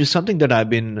 which is something that I've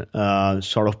been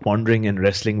sort of pondering and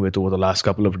wrestling with over the last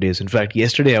couple of days. In fact,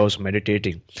 yesterday I was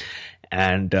meditating,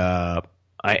 and I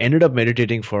ended up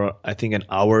meditating for, I think, an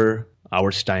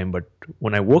hour's time. But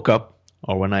when I woke up,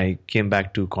 or when I came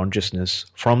back to consciousness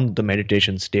from the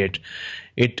meditation state,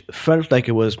 it felt like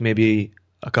it was maybe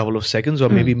a couple of seconds or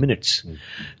maybe minutes.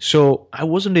 So I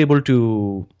wasn't able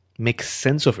to make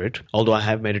sense of it, although I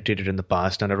have meditated in the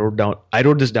past, and I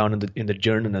wrote this down in the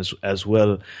journal as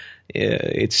well.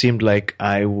 It seemed like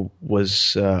I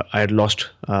had lost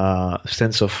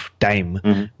sense of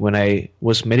time when I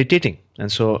was meditating,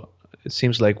 and so it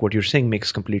seems like what you're saying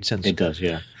makes complete sense. It does,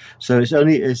 yeah. So there's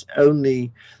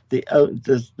only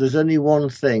one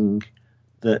thing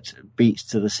that beats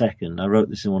to the second. I wrote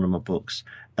this in one of my books,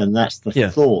 and that's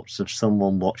the thoughts of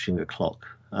someone watching a clock.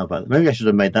 Maybe I should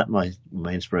have made that my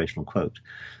inspirational quote.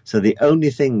 So the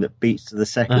only thing that beats to the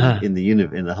second in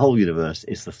the whole universe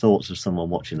is the thoughts of someone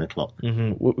watching the clock.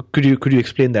 Mm-hmm. Could you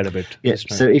explain that a bit? Yes.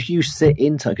 So if you sit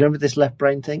in time, remember this left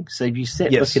brain thing? So if you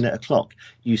sit looking at a clock,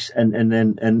 and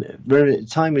remember,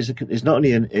 time is not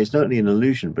only an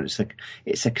illusion, but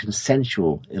it's a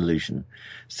consensual illusion.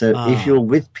 So if you're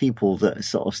with people that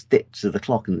sort of stick to the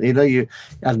clock, and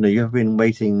you've been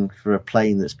waiting for a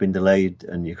plane that's been delayed,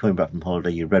 and you're coming back from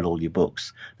holiday, you read all your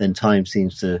books, then time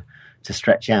seems to to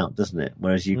stretch out, doesn't it?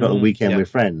 Whereas you've got a weekend with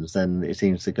friends, then it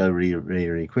seems to go really, really,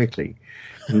 really quickly.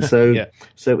 And so,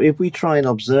 so if we try and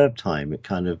observe time, it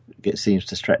kind of seems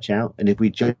to stretch out. And if we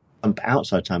jump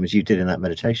outside time, as you did in that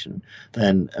meditation,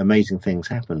 then amazing things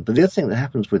happen. But the other thing that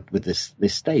happens with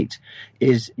this state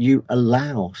is you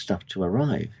allow stuff to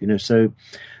arrive. So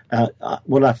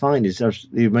what I find is,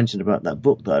 you mentioned about that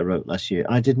book that I wrote last year.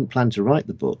 I didn't plan to write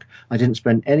the book. I didn't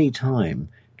spend any time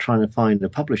trying to find a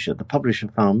publisher. The publisher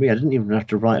found me. I didn't even have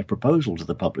to write a proposal to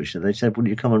the publisher. They said, "Will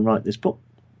you come and write this book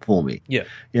for me?" Yeah.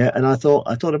 And I thought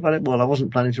about it. Well, I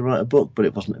wasn't planning to write a book, but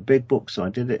it wasn't a big book, so I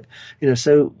did it.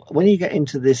 So when you get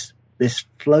into this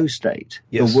flow state,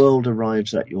 the world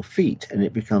arrives at your feet, and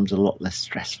it becomes a lot less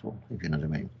stressful, if you know what I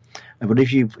mean. But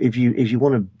if you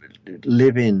want to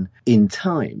live in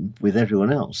time with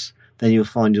everyone else, then you'll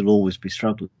find you'll always be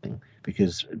struggling,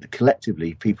 because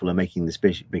collectively people are making this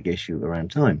big issue around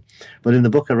time. But in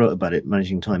the book I wrote about it,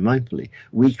 Managing Time Mindfully,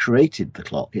 we created the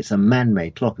clock. It's a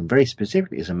man-made clock, and very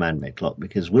specifically it's a man-made clock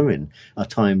because women are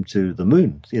timed to the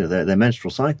moon. Their menstrual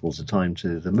cycles are timed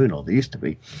to the moon, or they used to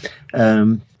be.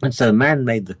 And so man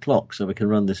made the clock so we can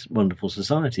run this wonderful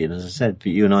society. And as I said, for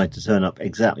you and I to turn up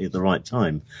exactly at the right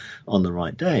time on the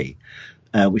right day,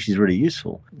 which is really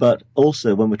useful. But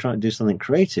also when we're trying to do something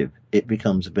creative, it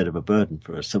becomes a bit of a burden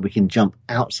for us. So we can jump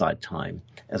outside time,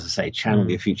 as I say, channel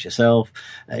your future self.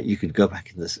 You could go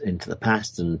back into the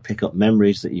past and pick up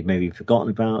memories that you've maybe forgotten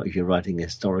about. If you're writing a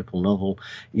historical novel,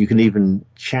 you can even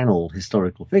channel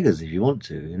historical figures if you want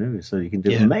to, so you can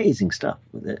do amazing stuff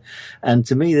with it. And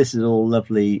to me, this is all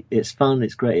lovely. It's fun.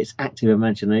 It's great. It's active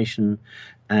imagination.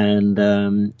 And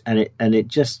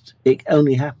it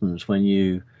only happens when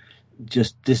you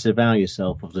just disavow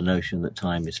yourself of the notion that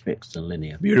time is fixed and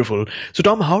linear. Beautiful. So,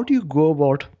 Tom, how do you go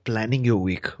about planning your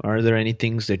week? Are there any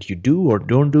things that you do or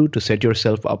don't do to set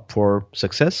yourself up for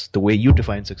success, the way you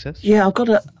define success? Yeah, I've got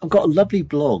a lovely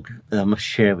blog that I must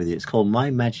share with you. It's called My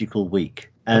Magical Week.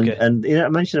 And I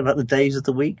mentioned about the days of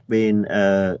the week being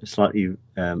slightly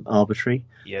arbitrary.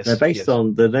 Yes, they're based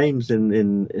on the names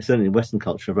in certainly in Western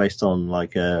culture are based on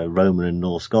like Roman and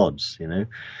Norse gods,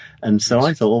 And so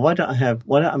I thought, well, why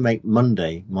don't I make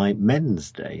Monday my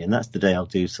men's day, and that's the day I'll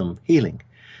do some healing.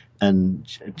 And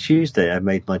Tuesday I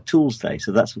made my tools day,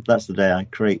 so that's the day I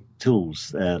create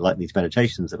tools like these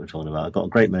meditations that we're talking about. I've got a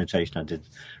great meditation I did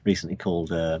recently called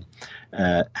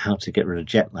How to Get Rid of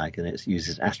Jet Lag, and it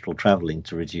uses astral traveling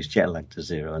to reduce jet lag to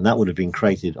zero. And that would have been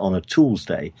created on a tools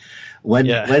day.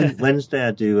 Wednesday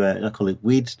I do I call it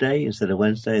Weeds Day instead of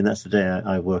Wednesday, and that's the day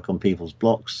I work on people's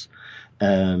blocks.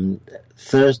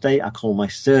 Thursday I call my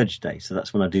surge day, so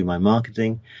that's when I do my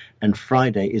marketing, and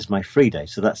Friday is my free day,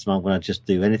 so that's when I just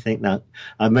do anything. Now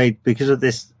because of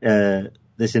this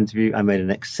interview, I made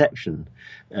an exception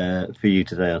for you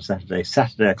today on Saturday.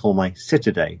 Saturday I call my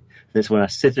sitter day. That's when I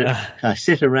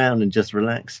sit around and just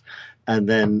relax. And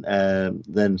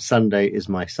then Sunday is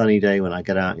my sunny day when I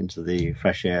get out into the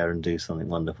fresh air and do something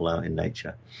wonderful out in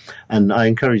nature. And I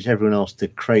encourage everyone else to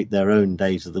create their own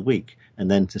days of the week and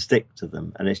then to stick to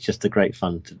them. And it's just a great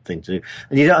fun thing to do.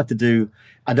 And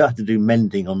I don't have to do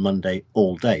mending on Monday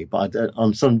all day, but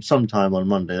on some time on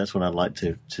Monday, that's when I'd like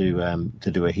to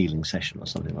do a healing session or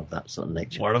something of that sort of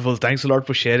nature. Wonderful. Thanks a lot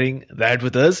for sharing that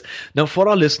with us. Now, for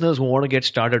our listeners who want to get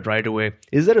started right away,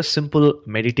 is there a simple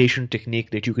meditation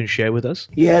technique that you can share with us?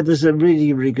 Yeah, there's a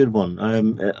really, really good one.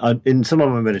 In some of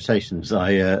my meditations,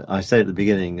 I say at the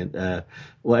beginning,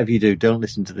 whatever you do, don't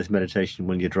listen to this meditation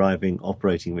when you're driving,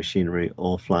 operating machinery,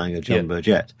 or flying a jumbo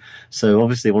jet. So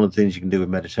obviously one of the things you can do with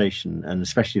meditation, and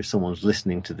especially if someone's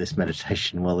listening to this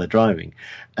meditation while they're driving,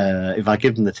 if I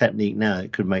give them the technique now,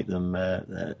 it could make them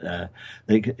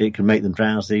it can make them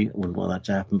drowsy. I wouldn't want that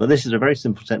to happen. But this is a very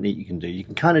simple technique you can do. You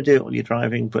can kind of do it while you're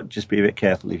driving, but just be a bit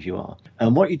careful if you are.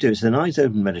 And what you do is an eyes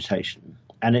open meditation.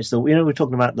 And it's we're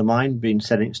talking about the mind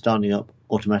starting up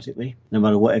automatically. No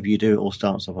matter whatever you do, it all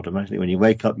starts up automatically. When you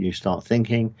wake up, you start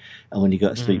thinking, and when you go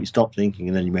to sleep, you stop thinking,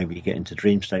 and then you get into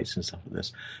dream states and stuff like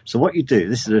this. So what you do,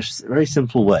 this is a very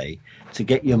simple way to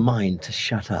get your mind to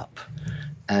shut up.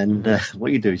 And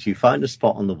what you do is you find a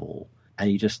spot on the wall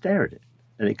and you just stare at it.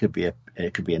 And it could be a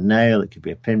nail, it could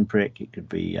be a pinprick, it could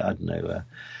be a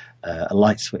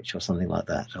light switch or something like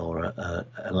that, or an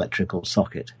electrical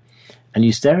socket. And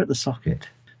you stare at the socket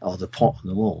or the pot on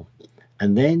the wall,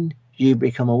 and then you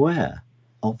become aware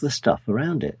of the stuff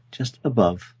around it, just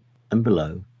above and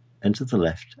below and to the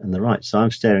left and the right. So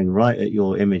I'm staring right at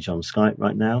your image on Skype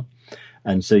right now.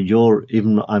 And so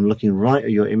I'm looking right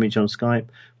at your image on Skype,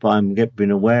 but I'm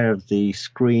being aware of the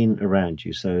screen around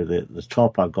you. So the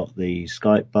top, I've got the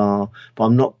Skype bar, but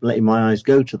I'm not letting my eyes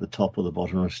go to the top or the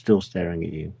bottom. I'm still staring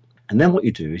at you. And then what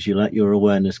you do is you let your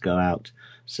awareness go out.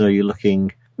 So you're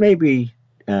looking maybe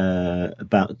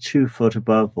about 2 foot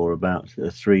above, or about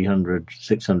 300,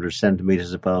 600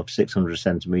 centimeters above, 600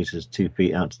 centimeters, 2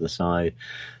 feet out to the side,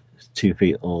 2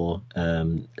 feet or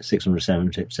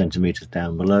 670 centimeters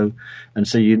down below. And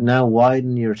so you now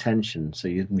widen your attention, so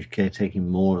you're taking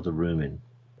more of the room in.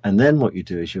 And then what you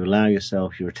do is you allow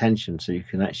yourself your attention, so you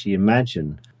can actually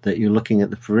imagine that you're looking at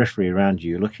the periphery around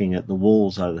you. You're looking at the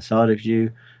walls either side of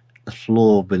you, the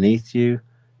floor beneath you,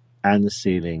 and the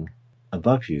ceiling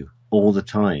above you, all the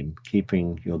time,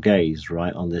 keeping your gaze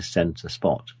right on this center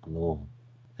spot on the wall.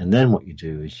 And then what you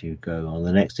do is you go on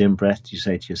the next in-breath, you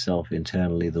say to yourself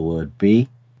internally the word be,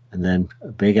 and then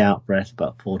a big out-breath,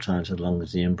 about 4 times as long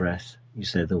as the in-breath, you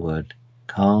say the word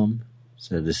calm.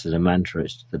 So this is a mantra,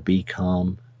 it's the be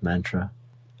calm mantra.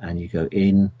 And you go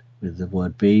in with the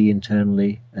word be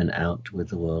internally and out with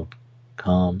the word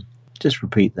calm. Just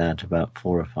repeat that about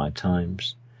 4 or 5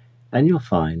 times, and you'll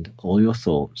find all your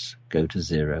thoughts go to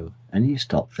zero and you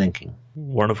stop thinking.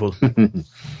 Wonderful.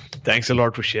 Thanks a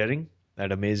lot for sharing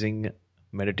that amazing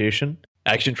meditation.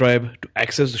 Action Tribe, to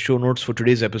access the show notes for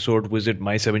today's episode, visit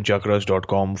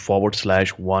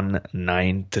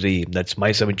my7chakras.com/193. That's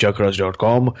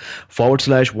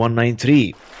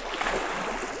my7chakras.com/193.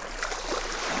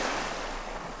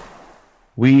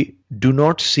 We do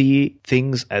not see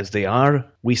things as they are.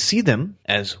 We see them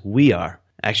as we are.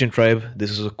 Action Tribe,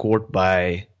 this is a quote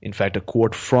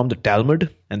from the Talmud,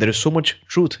 and there is so much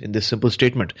truth in this simple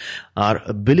statement. Our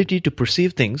ability to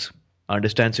perceive things,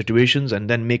 understand situations, and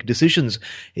then make decisions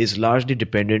is largely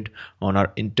dependent on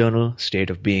our internal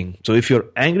state of being. So if you're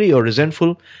angry or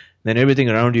resentful, then everything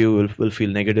around you will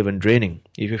feel negative and draining.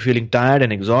 If you're feeling tired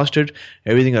and exhausted,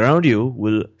 everything around you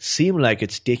will seem like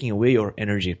it's taking away your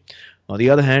energy. On the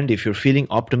other hand, if you're feeling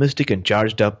optimistic and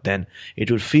charged up, then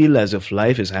it will feel as if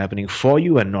life is happening for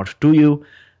you and not to you,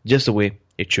 just the way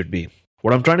it should be.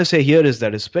 What I'm trying to say here is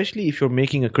that especially if you're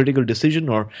making a critical decision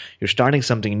or you're starting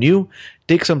something new,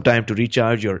 take some time to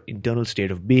recharge your internal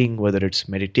state of being, whether it's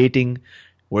meditating,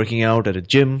 working out at a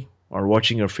gym, or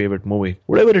watching your favorite movie.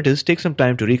 Whatever it is, take some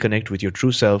time to reconnect with your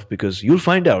true self, because you'll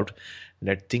find out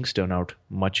that things turn out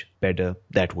much better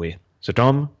that way. So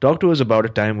Tom, talk to us about a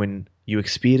time when you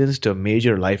experienced a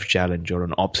major life challenge or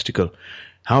an obstacle.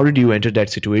 How did you enter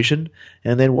that situation?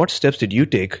 And then what steps did you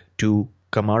take to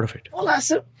come out of it? Well,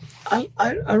 that's a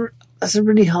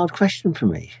really hard question for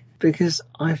me, because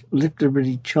I've lived a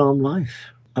really charmed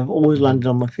life. I've always landed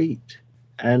on my feet.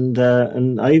 And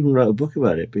I even wrote a book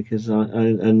about it, because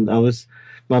my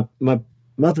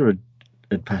mother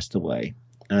had passed away,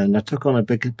 and I took on a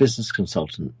big business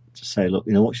consultant to say, look,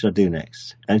 what should I do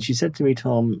next? And she said to me,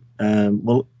 Tom,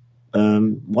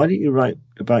 why don't you write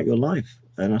about your life?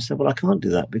 And I said, well, I can't do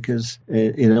that, because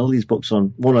all these books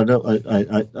on, well, I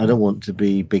don't want to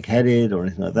be big-headed or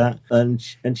anything like that. And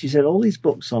she said, all these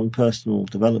books on personal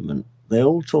development, they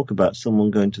all talk about someone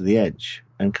going to the edge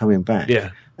and coming back. Yeah.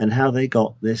 And how they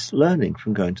got this learning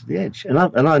from going to the edge. And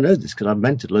I know this because I've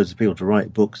mentored loads of people to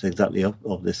write books exactly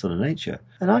of this sort of nature.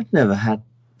 And I've never had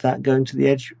that going to the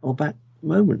edge or back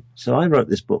moment. So I wrote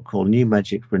this book called New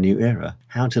Magic for a New Era,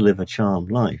 How to Live a Charmed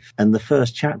Life. And the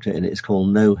first chapter in it is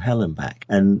called No Hell and Back.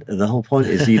 And the whole point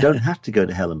is you don't have to go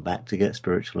to hell and back to get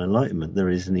spiritual enlightenment. There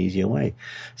is an easier way.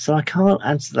 So I can't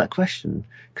answer that question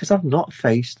because I've not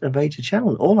faced a major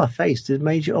challenge. All I faced is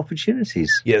major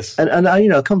opportunities. Yes. And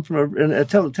I come from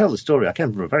tell the story. I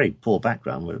came from a very poor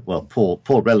background. Well,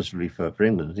 poor relatively for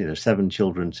England. 7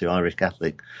 children to Irish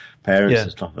Catholic parents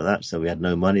and stuff like that. So we had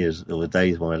no money. There were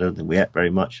days when I don't think we ate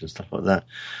very much and stuff like that.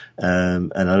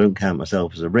 And I don't count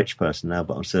myself as a rich person now,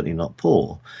 but I'm certainly not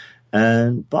poor.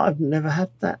 But I've never had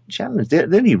that challenge. The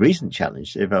only recent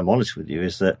challenge, if I'm honest with you,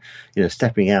 is that,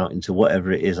 stepping out into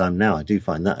whatever it is I'm now, I do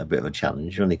find that a bit of a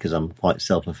challenge, only because I'm quite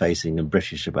self-effacing and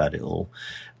British about it all.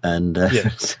 And,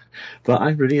 but I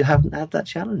really haven't had that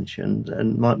challenge.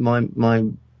 And my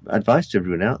advice to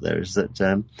everyone out there is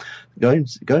that going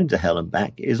to hell and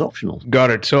back is optional.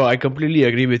 Got it. So I completely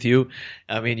agree with you.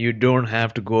 I mean, you don't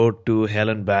have to go to hell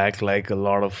and back like a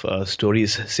lot of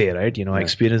stories say, right? I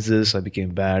experienced this, I became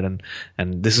bad,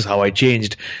 and this is how I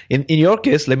changed. In your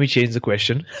case, let me change the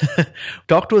question.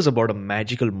 Talk to us about a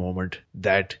magical moment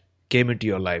that came into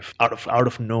your life out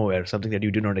of nowhere, something that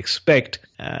you did not expect,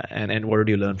 and what did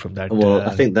you learn from that? Well,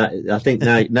 I think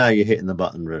now you're hitting the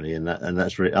button really, and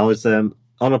that's really. I was on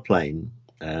a plane,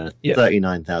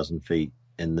 39,000 feet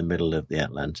in the middle of the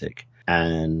Atlantic.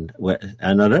 And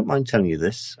I don't mind telling you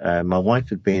this, my wife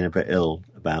had been a bit ill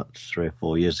about 3 or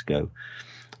 4 years ago.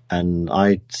 And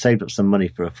I saved up some money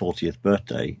for her 40th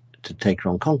birthday to take her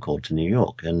on Concorde to New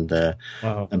York. And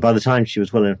Wow. and by the time she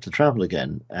was well enough to travel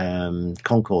again,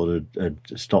 Concorde had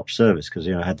stopped service because,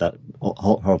 you know, I had that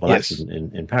horrible Yes.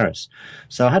 accident in Paris.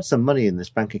 So I had some money in this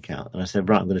bank account, and I said,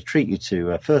 right, I'm going to treat you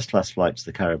to a first-class flight to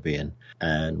the Caribbean,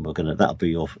 and that'll be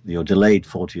your delayed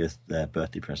 40th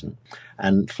birthday present.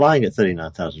 And flying at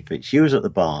 39,000 feet, she was at the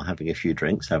bar having a few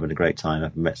drinks, having a great time,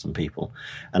 having met some people.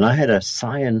 And I had a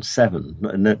Cyan 7,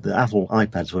 and the Apple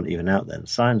iPads weren't even out then,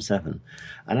 Cyan 7.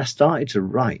 And I started to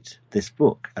write this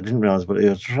book. I didn't realize, but I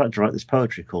was trying to write this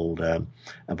poetry called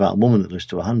about a woman that lives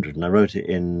to 100. And I wrote it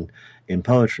in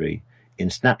poetry, in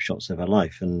snapshots of her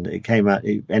life, and it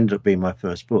ended up being my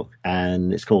first book,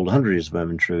 and it's called 100 Years of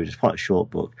Ermintrude. It's quite a short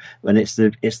book, and it's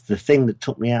the thing that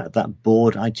took me out of that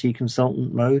bored IT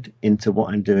consultant mode into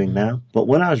what I'm doing now. But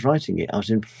when I was writing it, I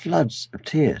was in floods of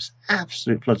tears,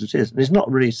 absolute floods of tears. And it's not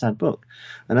really a sad book.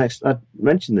 And I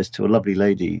mentioned this to a lovely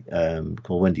lady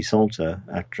called Wendy Salter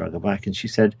after I got back, and she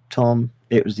said, Tom,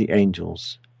 it was the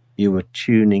angels. You were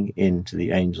tuning into the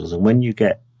angels, and when you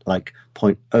get like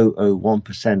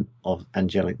 0.001% of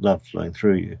angelic love flowing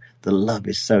through you, the love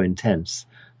is so intense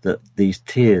that these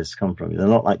tears come from you. They're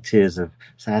not like tears of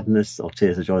sadness or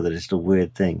tears of joy. They're just a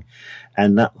weird thing.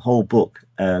 And that whole book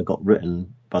got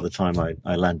written by the time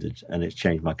I landed, and it's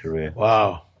changed my career.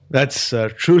 Wow. That's a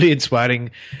truly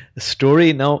inspiring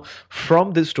story. Now,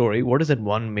 from this story, what is that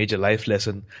one major life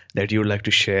lesson that you would like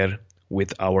to share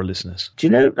with our listeners? Do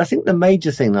you know, I think the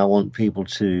major thing I want people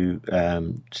to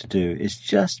do is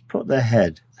just put their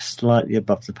head slightly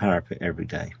above the parapet every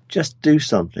day. Just do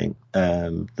something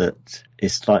that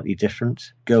is slightly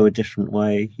different. Go a different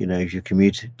way. You know, if you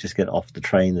commute, just get off the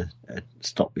train,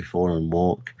 stop before and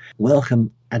walk.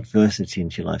 Welcome adversity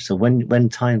into your life. So when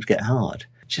times get hard,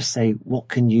 just say, what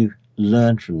can you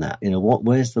learn from that? You know,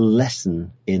 where's the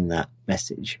lesson in that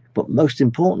message? But most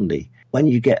importantly, when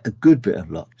you get a good bit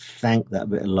of luck, thank that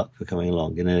bit of luck for coming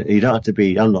along. You know, you don't have to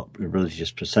be, I'm not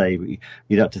religious per se, but you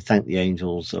don't have to thank the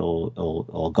angels or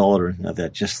God or anything like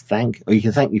that. Just or you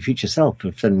can thank your future self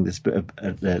for sending this bit of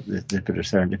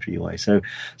serendipity your way.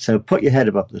 So put your head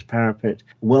above this parapet,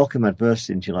 welcome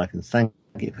adversity into your life, and thank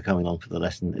it for coming along for the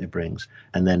lesson that it brings,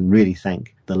 and then really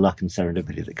thank the luck and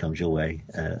serendipity that comes your way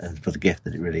for the gift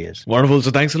that it really is. Wonderful.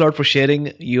 So thanks a lot for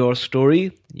sharing your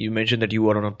story. You mentioned that you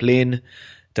were on a plane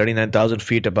 39,000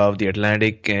 feet above the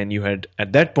Atlantic, and you had,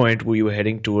 at that point, you were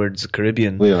heading towards the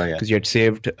Caribbean because you had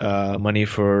saved money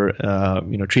for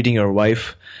treating your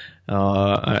wife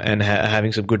and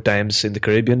having some good times in the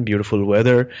Caribbean, beautiful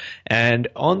weather. And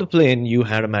on the plane, you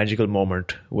had a magical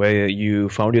moment where you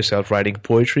found yourself writing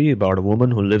poetry about a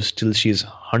woman who lives till she's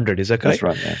 100. Is that correct?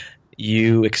 That's right, yeah.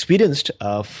 You experienced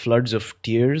floods of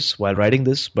tears while writing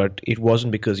this, but it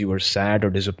wasn't because you were sad or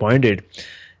disappointed.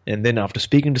 And then after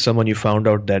speaking to someone, you found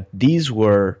out that these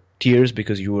were tears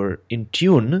because you were in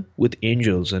tune with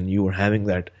angels and you were having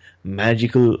that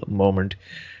magical moment.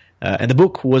 And the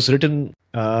book was written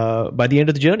by the end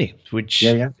of the journey, which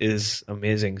is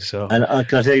amazing. So, and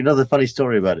can I tell you another funny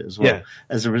story about it as well? Yeah.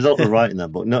 As a result of writing that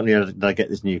book, not only did I get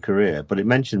this new career, but it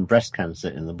mentioned breast cancer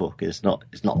in the book. It's not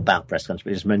about breast cancer,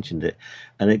 but it just mentioned it,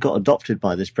 and it got adopted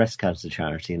by this breast cancer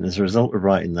charity. And as a result of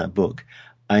writing that book,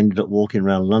 I ended up walking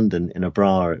around London in a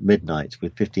bra at midnight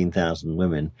with 15,000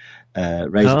 women,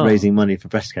 raising money for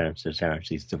breast cancer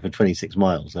charities for 26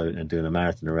 miles and doing a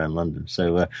marathon around London.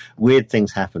 So weird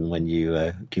things happen when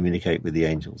you communicate with the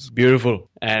angels. Beautiful.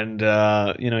 And,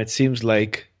 it seems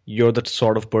like you're the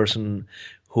sort of person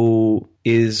who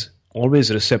is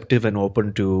always receptive and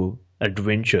open to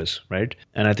adventures, right?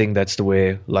 And I think that's the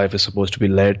way life is supposed to be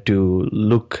led, to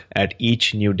look at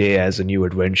each new day as a new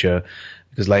adventure,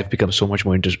 because life becomes so much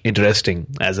more interesting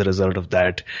as a result of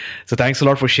that. So thanks a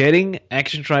lot for sharing.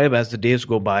 Action Tribe, as the days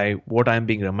go by, what I'm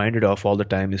being reminded of all the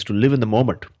time is to live in the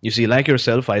moment. You see, like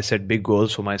yourself, I set big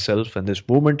goals for myself and this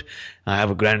movement. I have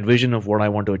a grand vision of what I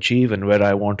want to achieve and where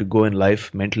I want to go in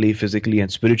life, mentally, physically, and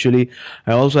spiritually.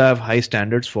 I also have high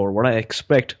standards for what I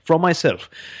expect from myself.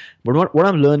 But what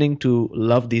I'm learning to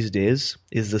love these days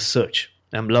is the search.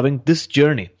 I'm loving this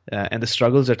journey and the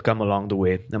struggles that come along the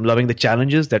way. I'm loving the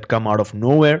challenges that come out of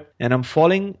nowhere, and I'm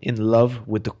falling in love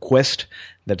with the quest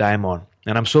that I'm on.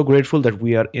 And I'm so grateful that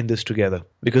we are in this together,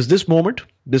 because this moment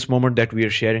that we are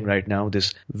sharing right now,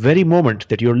 this very moment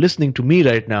that you're listening to me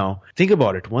right now, think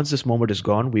about it. Once this moment is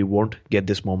gone, we won't get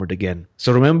this moment again.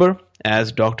 So remember,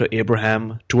 as Dr.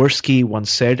 Abraham Tversky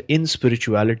once said, in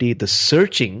spirituality, the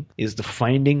searching is the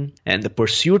finding and the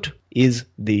pursuit is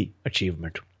the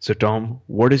achievement. So Tom,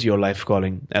 what is your life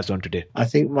calling as on today? I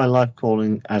think my life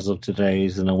calling as of today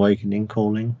is an awakening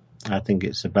calling. I think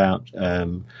it's about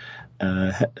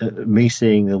me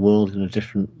seeing the world in a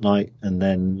different light, and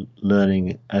then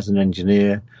learning as an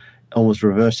engineer, almost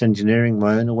reverse engineering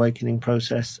my own awakening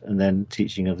process, and then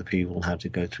teaching other people how to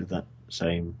go through that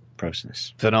same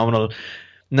process. Phenomenal.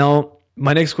 Now,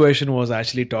 my next question was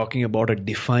actually talking about a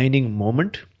defining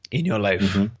moment in your life.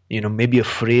 Mm-hmm. Maybe a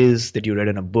phrase that you read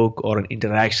in a book or an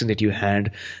interaction that you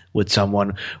had with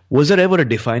someone. Was there ever a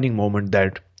defining moment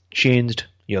that changed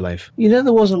your life?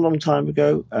 There was a long time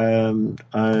ago.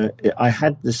 I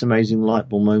had this amazing light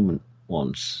bulb moment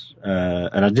once,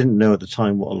 and I didn't know at the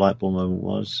time what a light bulb moment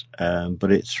was,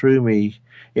 but it threw me.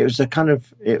 It was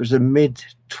a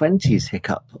mid-20s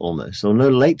hiccup almost, or no,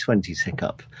 late 20s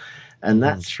hiccup. And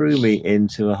that threw me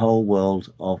into a whole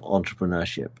world of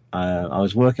entrepreneurship.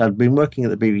 I'd been working at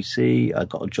the BBC. I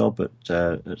got a job at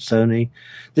Sony.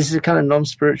 This is a kind of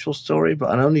non-spiritual story,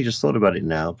 but I only just thought about it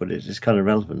now, but it's kind of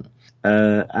relevant.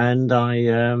 And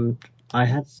I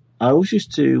always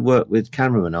used to work with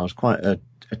cameramen. I was quite a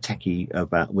techie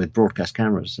with broadcast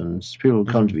cameras, and people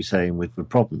would come to me saying with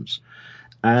problems.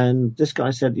 And this guy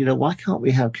said, why can't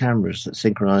we have cameras that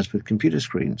synchronize with computer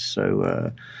screens?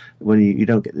 So when you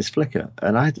don't get this flicker.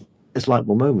 And I had this light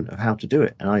bulb moment of how to do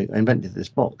it. And I invented this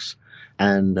box,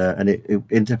 and it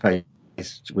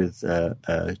interfaced with a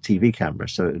TV camera.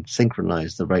 So it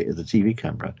synchronized the rate of the TV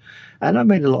camera. And I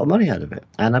made a lot of money out of it.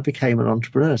 And I became an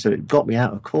entrepreneur. So it got me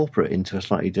out of corporate into a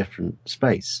slightly different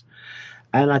space.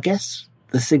 And I guess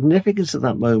the significance of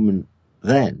that moment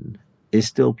then is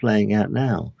still playing out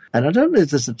now. And I don't know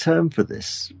if there's a term for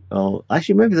this, or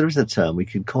actually maybe there is a term. We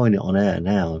could coin it on air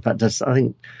now. In fact, I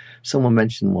think someone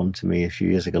mentioned one to me a few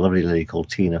years ago, a lovely lady called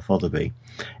Tina Fotherby.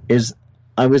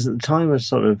 I was at the time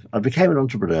I became an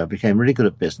entrepreneur, I became really good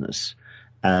at business,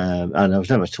 and I was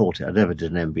never taught it. I never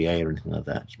did an MBA or anything like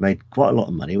that. Made quite a lot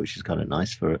of money, which is kind of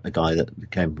nice for a guy that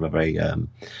came from a very,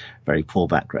 very poor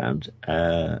background,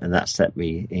 and that set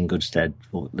me in good stead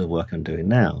for the work I'm doing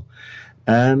now.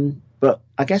 But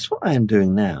I guess what I am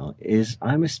doing now is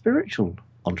I'm a spiritual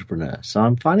entrepreneur. So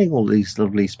I'm finding all these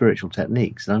lovely spiritual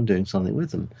techniques and I'm doing something with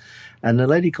them. And a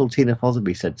lady called Tina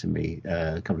Fotherby said to me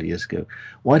a couple of years ago,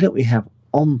 why don't we have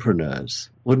ompreneurs?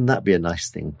 Wouldn't that be a nice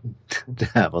thing to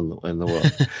have in the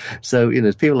world? So,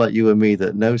 people like you and me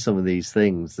that know some of these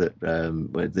things,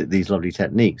 these lovely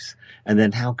techniques, and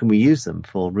then how can we use them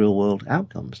for real world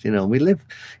outcomes? And we live,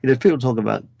 people talk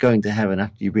about going to heaven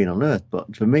after you've been on earth,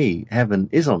 but for me, heaven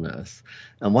is on earth.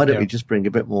 And why don't we just bring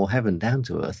a bit more heaven down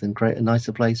to earth and create a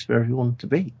nicer place for everyone to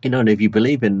be? And if you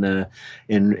believe in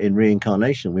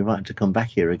reincarnation, we might have to come back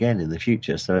here again in the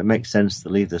future. So it makes sense to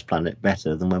leave this planet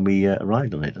better than when we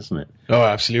arrived on it, doesn't it? Oh,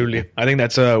 absolutely. I think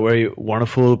that's a very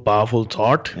wonderful, powerful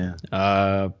thought. Yeah.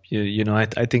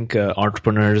 I think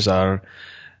entrepreneurs are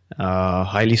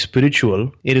highly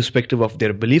spiritual, irrespective of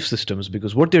their belief systems,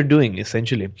 because what they're doing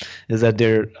essentially is that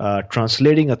they're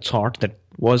translating a thought that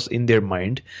was in their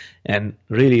mind and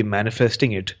really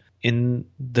manifesting it in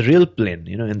the real plane,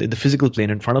 in the physical plane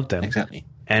in front of them. Exactly.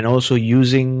 And also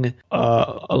using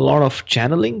a lot of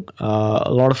channeling,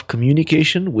 a lot of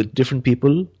communication with different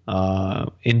people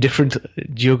in different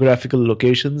geographical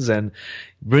locations and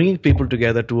bringing people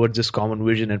together towards this common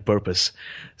vision and purpose.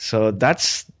 So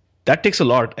that takes a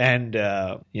lot. And,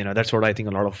 that's what I think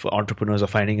a lot of entrepreneurs are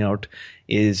finding out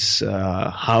is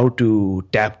how to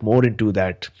tap more into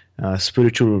that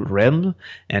spiritual realm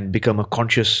and become a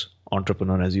conscious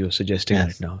entrepreneur, as you're suggesting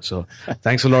right now. So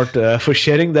thanks a lot for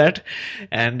sharing that.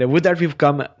 And with that, we've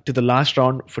come to the last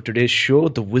round for today's show,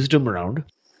 the wisdom round,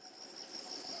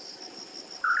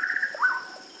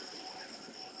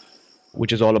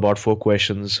 which is all about 4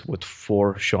 questions with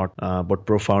 4 short but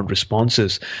profound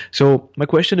responses. So my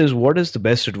question is, what is the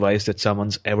best advice that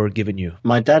someone's ever given you?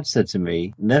 My dad said to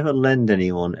me, never lend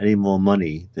anyone any more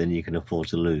money than you can afford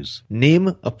to lose.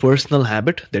 Name a personal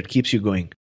habit that keeps you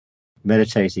going.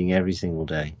 Meditating every single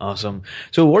day. Awesome.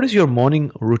 So what is your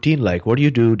morning routine like? What do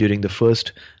you do during the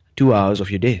first 2 hours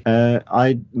of your day?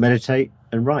 I meditate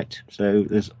and write. So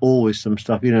there's always some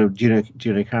stuff.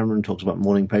 Gina Cameron talks about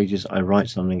morning pages. I write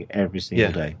something every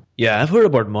single day. Yeah, I've heard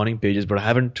about morning pages, but I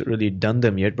haven't really done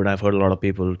them yet. But I've heard a lot of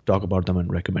people talk about them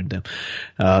and recommend them.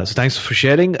 So thanks for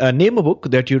sharing. Name a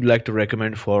book that you'd like to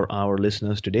recommend for our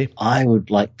listeners today. I would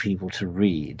like people to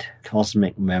read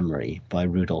Cosmic Memory by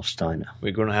Rudolf Steiner.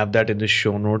 We're going to have that in the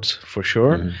show notes for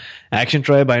sure. Mm-hmm. Action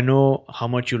Tribe, I know how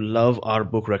much you love our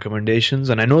book recommendations.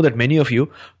 And I know that many of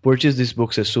you purchase these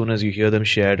books as soon as you hear the them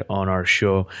shared on our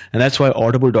show. And that's why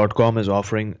Audible.com is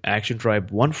offering Action Tribe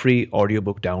one free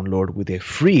audiobook download with a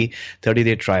free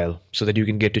 30-day trial so that you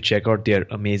can get to check out their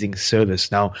amazing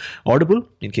service. Now, Audible,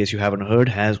 in case you haven't heard,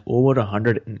 has over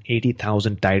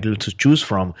 180,000 titles to choose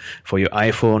from for your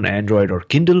iPhone, Android, or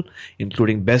Kindle,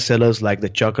 including bestsellers like The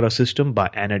Chakra System by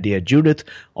Anna Dea Judith,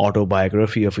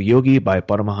 Autobiography of a Yogi by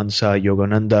Paramahansa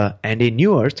Yogananda, and A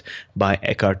New Earth by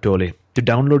Eckhart Tolle. To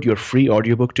download your free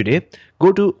audiobook today,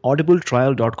 go to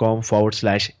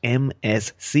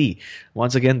audibletrial.com/MSC.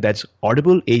 Once again, that's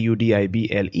Audible,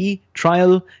 AUDIBLE,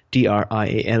 trial,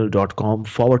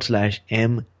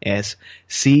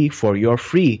 TRIAL.com/MSC for your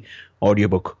free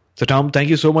audiobook. So Tom, thank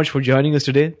you so much for joining us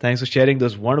today. Thanks for sharing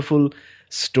those wonderful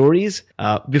stories.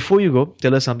 Before you go,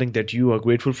 tell us something that you are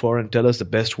grateful for and tell us the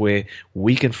best way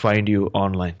we can find you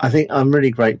online. I think I'm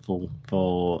really grateful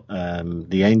for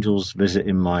the angels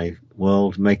visiting my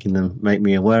world, make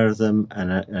me aware of them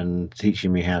and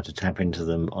teaching me how to tap into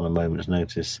them on a moment's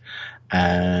notice.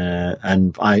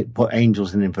 And I put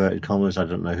angels in inverted commas. I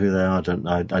don't know who they are.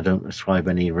 I don't ascribe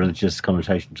any religious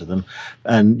connotation to them.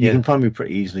 And you can find me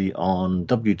pretty easily on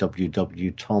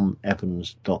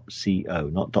www.tomevans.co,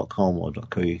 not .com or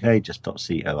 .co.uk, just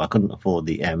 .co. I couldn't afford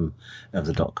the M of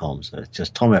the .com, so it's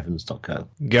just tomevans.co.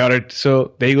 Got it.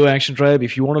 So there you go, Action Tribe.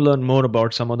 If you want to learn more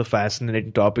about some of the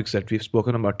fascinating topics that we've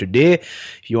spoken about today,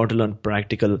 if you want to learn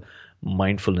practical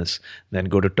mindfulness, then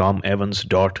go to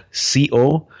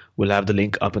tomevans.co. We'll have the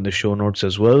link up in the show notes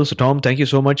as well. So Tom, thank you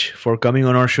so much for coming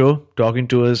on our show, talking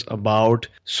to us about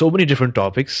so many different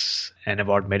topics and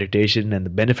about meditation and the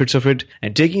benefits of it,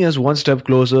 and taking us one step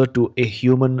closer to a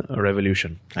human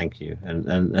revolution. Thank you.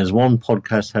 And as one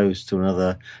podcast host to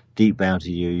another, deep bow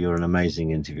to you. You're an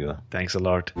amazing interviewer. Thanks a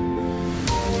lot. You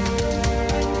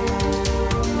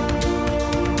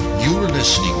are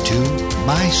listening to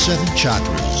My Seven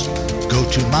Chakras. Go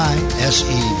to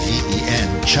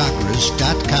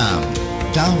mysevenchakras.com.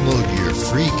 Download your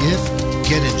free gift,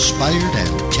 get inspired,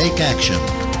 and take action.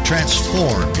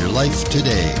 Transform your life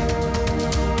today.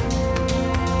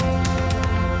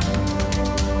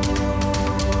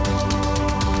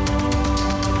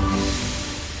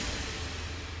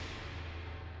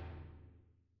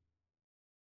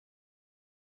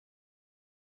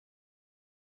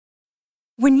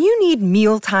 When you need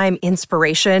mealtime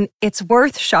inspiration, it's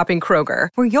worth shopping Kroger,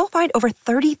 where you'll find over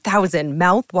 30,000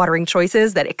 mouth-watering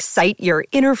choices that excite your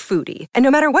inner foodie. And no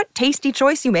matter what tasty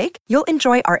choice you make, you'll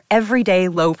enjoy our everyday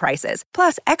low prices,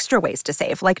 plus extra ways to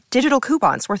save, like digital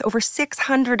coupons worth over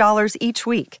 $600 each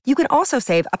week. You can also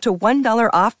save up to $1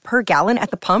 off per gallon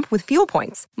at the pump with fuel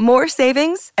points. More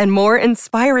savings and more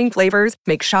inspiring flavors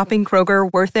make shopping Kroger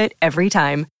worth it every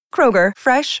time. Kroger,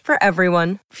 fresh for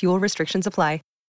everyone. Fuel restrictions apply.